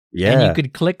 Oh, yeah. And you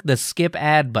could click the skip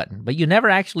ad button, but you never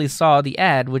actually saw the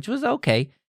ad, which was okay.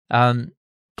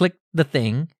 Click the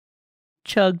thing,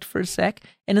 chugged for a sec,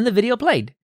 and then the video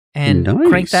played. And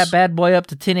cranked that bad boy up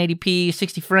to 1080p,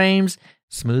 60 frames,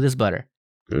 smooth as butter.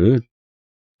 Good.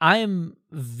 I am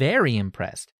very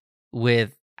impressed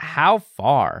with how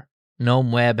far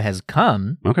GNOME Web has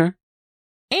come. Okay.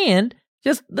 And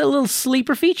just the little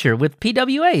sleeper feature with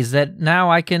PWAs that now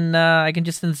I can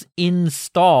just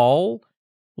install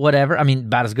whatever. I mean,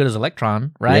 about as good as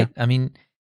Electron, right? Yeah. I mean,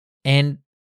 and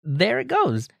there it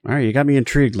goes. All right, you got me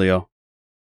intrigued, Leo.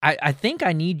 I think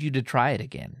I need you to try it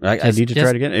again. I need to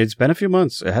try it again. It's been a few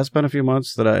months. It has been a few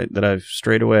months that I've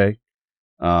strayed away,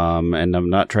 and I've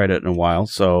not tried it in a while.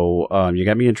 So you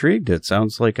got me intrigued. It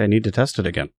sounds like I need to test it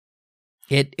again.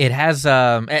 It has,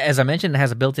 as I mentioned, it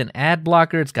has a built-in ad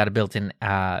blocker. It's got a built-in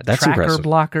tracker impressive.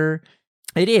 blocker.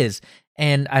 It is.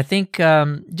 And I think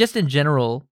just in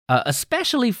general,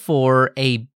 especially for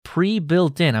a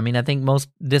pre-built-in, I mean, I think most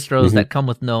distros that come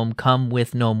with GNOME come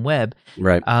with GNOME Web.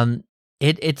 Right.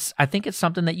 I think it's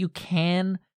something that you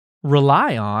can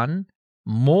rely on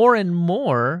more and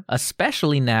more,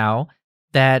 especially now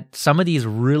that some of these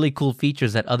really cool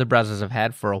features that other browsers have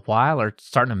had for a while are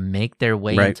starting to make their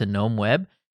way into GNOME Web.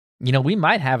 You know, we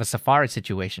might have a Safari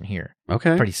situation here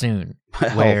pretty soon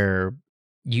where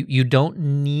you don't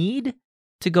need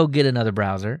to go get another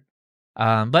browser.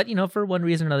 But, you know, for one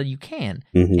reason or another, you can.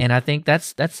 And I think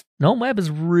that's GNOME Web is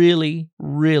really,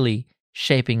 really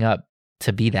shaping up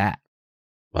to be that.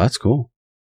 Well, that's cool.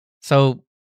 So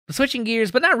switching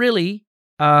gears, but not really,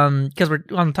 because we're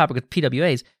on the topic of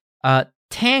PWAs,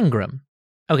 Tangram.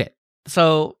 Okay,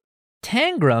 so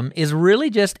Tangram is really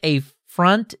just a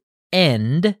front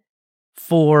end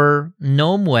for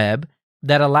GNOME Web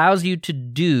that allows you to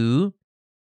do,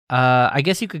 I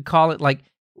guess you could call it, like,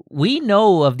 we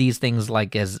know of these things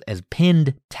like as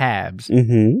pinned tabs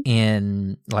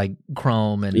in like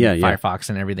Chrome and Firefox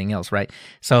and everything else, right?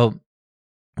 So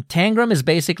Tangram is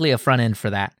basically a front end for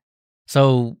that.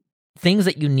 So things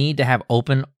that you need to have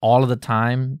open all of the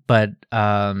time, but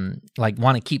like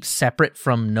want to keep separate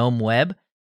from GNOME Web,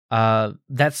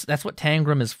 that's what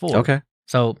Tangram is for. Okay.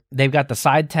 So they've got the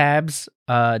side tabs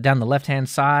down the left-hand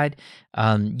side.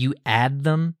 You add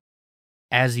them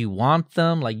as you want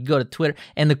them. Like you go to Twitter.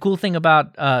 And the cool thing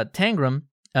about Tangram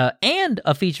and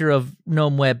a feature of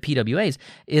GNOME Web PWAs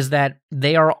is that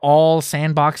they are all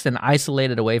sandboxed and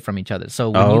isolated away from each other. So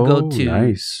when you go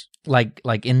to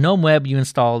like in GNOME Web, you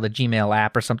install the Gmail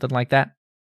app or something like that.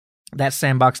 That's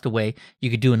sandboxed away. You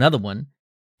could do another one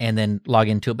and then log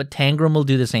into it. But Tangram will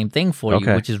do the same thing for you,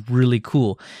 which is really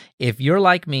cool. If you're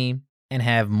like me and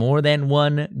have more than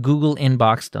one Google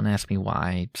inbox, don't ask me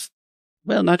why.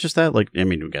 Well, not just that. Like, I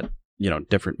mean, we got,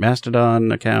 different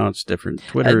Mastodon accounts, different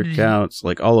Twitter accounts,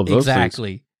 like all of those things.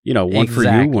 Exactly. One for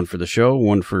you, one for the show,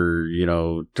 one for,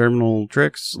 terminal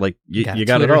tricks. Like, you got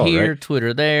Twitter it all, here, right?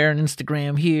 Twitter there, and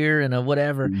Instagram here, and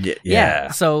whatever.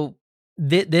 Yeah. So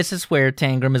this is where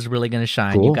Tangram is really going to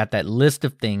shine. Cool. You've got that list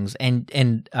of things,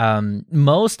 and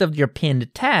most of your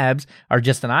pinned tabs are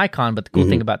just an icon, but the cool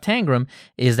thing about Tangram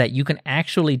is that you can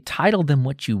actually title them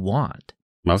what you want.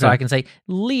 Okay. So I can say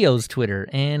Leo's Twitter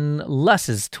and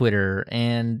Luss's Twitter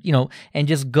and, and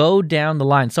just go down the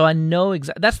line. So I know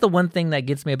that's the one thing that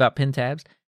gets me about pin tabs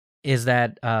is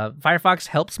that Firefox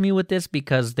helps me with this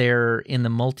because they're in the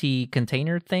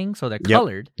multi-container thing. So they're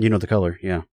colored. You know the color.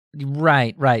 Yeah.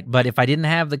 Right. But if I didn't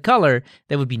have the color,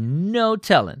 there would be no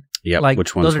telling. Yeah. Like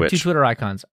which one's those are which? two Twitter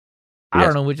icons. I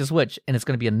don't know which is which. And it's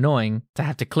going to be annoying to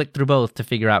have to click through both to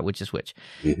figure out which is which.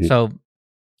 So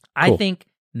I think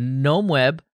GNOME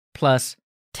Web plus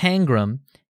Tangram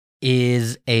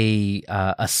is a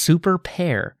super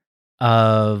pair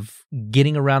of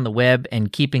getting around the web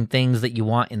and keeping things that you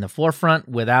want in the forefront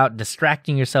without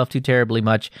distracting yourself too terribly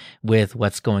much with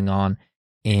what's going on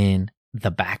in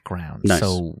the background. Nice.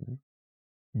 So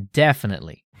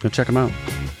definitely go check them out.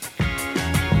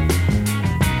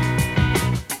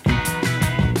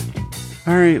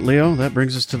 All right, Leo, that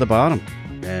brings us to the bottom.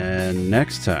 And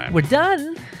next time we're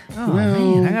done. Oh,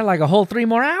 man, I got like a whole 3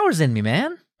 more hours in me,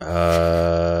 man. No,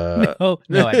 I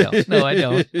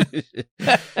don't.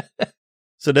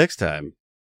 So next time,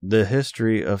 the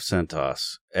history of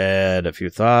CentOS. Add a few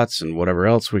thoughts and whatever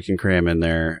else we can cram in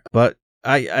there. But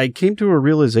I came to a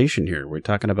realization here. We're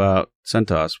talking about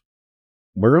CentOS.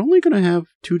 We're only going to have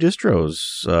 2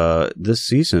 distros this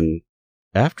season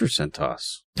after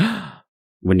CentOS.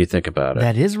 When you think about it.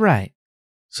 That is right.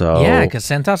 So yeah, because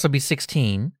CentOS will be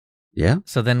 16. Yeah.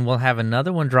 So then we'll have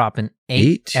another one drop in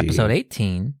 18. episode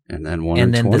 18. And then one and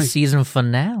in then 20. the season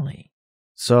finale.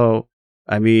 So,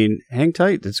 I mean, hang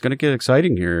tight. It's going to get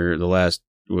exciting here. We're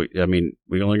only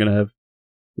going to have,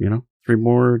 3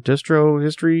 more distro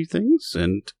history things.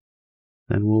 And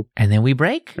then we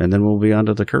break. And then we'll be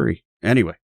onto the curry.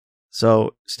 Anyway.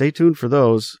 So stay tuned for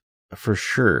those for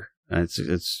sure.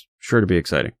 It's sure to be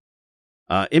exciting.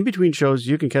 In between shows,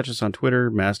 you can catch us on Twitter,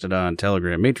 Mastodon,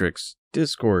 Telegram, Matrix,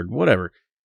 Discord, whatever.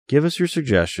 Give us your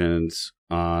suggestions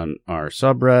on our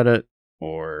subreddit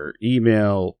or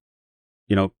email.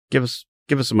 Give us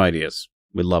some ideas.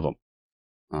 We'd love them.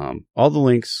 All the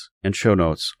links and show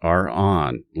notes are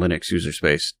on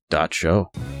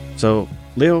linuxuserspace.show. So,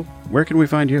 Leo, where can we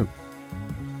find you?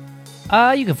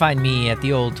 You can find me at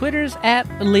the old Twitters at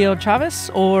Leo Chavez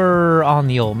or on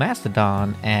the old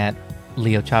Mastodon at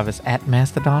Leo Chavez at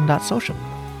mastodon.social.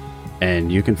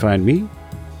 And you can find me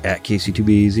at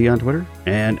KC2BEZ on Twitter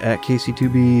and at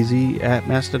KC2BEZ at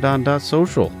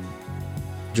mastodon.social.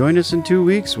 Join us in 2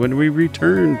 weeks when we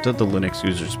return to the Linux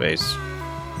user space.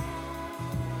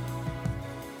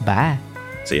 Bye.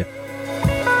 See ya.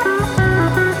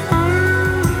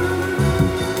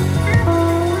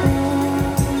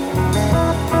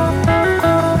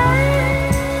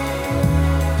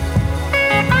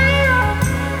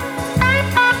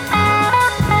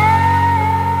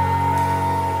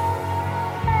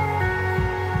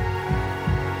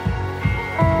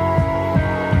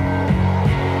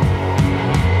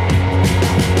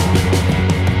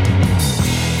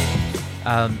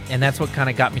 And that's what kind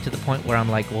of got me to the point where I'm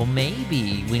like, well,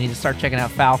 maybe we need to start checking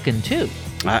out Falcon too.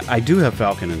 I do have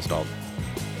Falcon installed.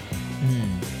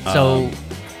 So,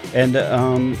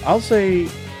 I'll say,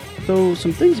 so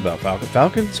some things about Falcon.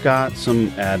 Falcon's got some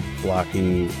ad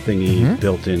blocking thingy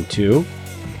built in too.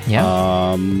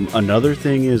 yeah. Another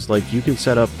thing is like you can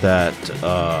set up that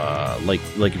like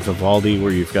in Vivaldi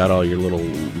where you've got all your little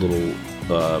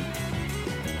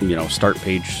start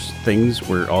page things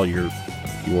where all your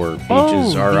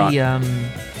pages are on.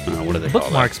 What are they called?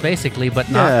 Bookmarks, basically, but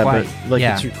not quite. But like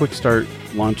it's your quick start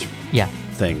launch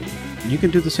thing. You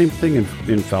can do the same thing in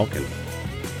Falcon.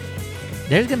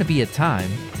 There's going to be a time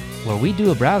where we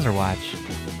do a browser watch,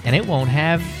 and it won't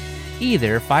have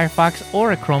either Firefox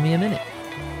or a Chromium in it.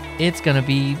 It's going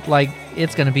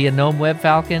to be a GNOME Web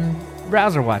Falcon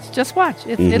browser watch. Just watch.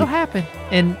 It'll happen.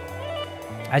 And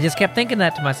I just kept thinking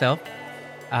that to myself.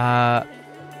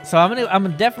 So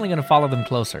I'm definitely gonna follow them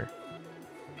closer.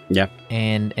 Yeah.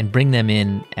 And bring them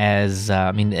in as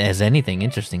anything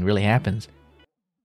interesting really happens.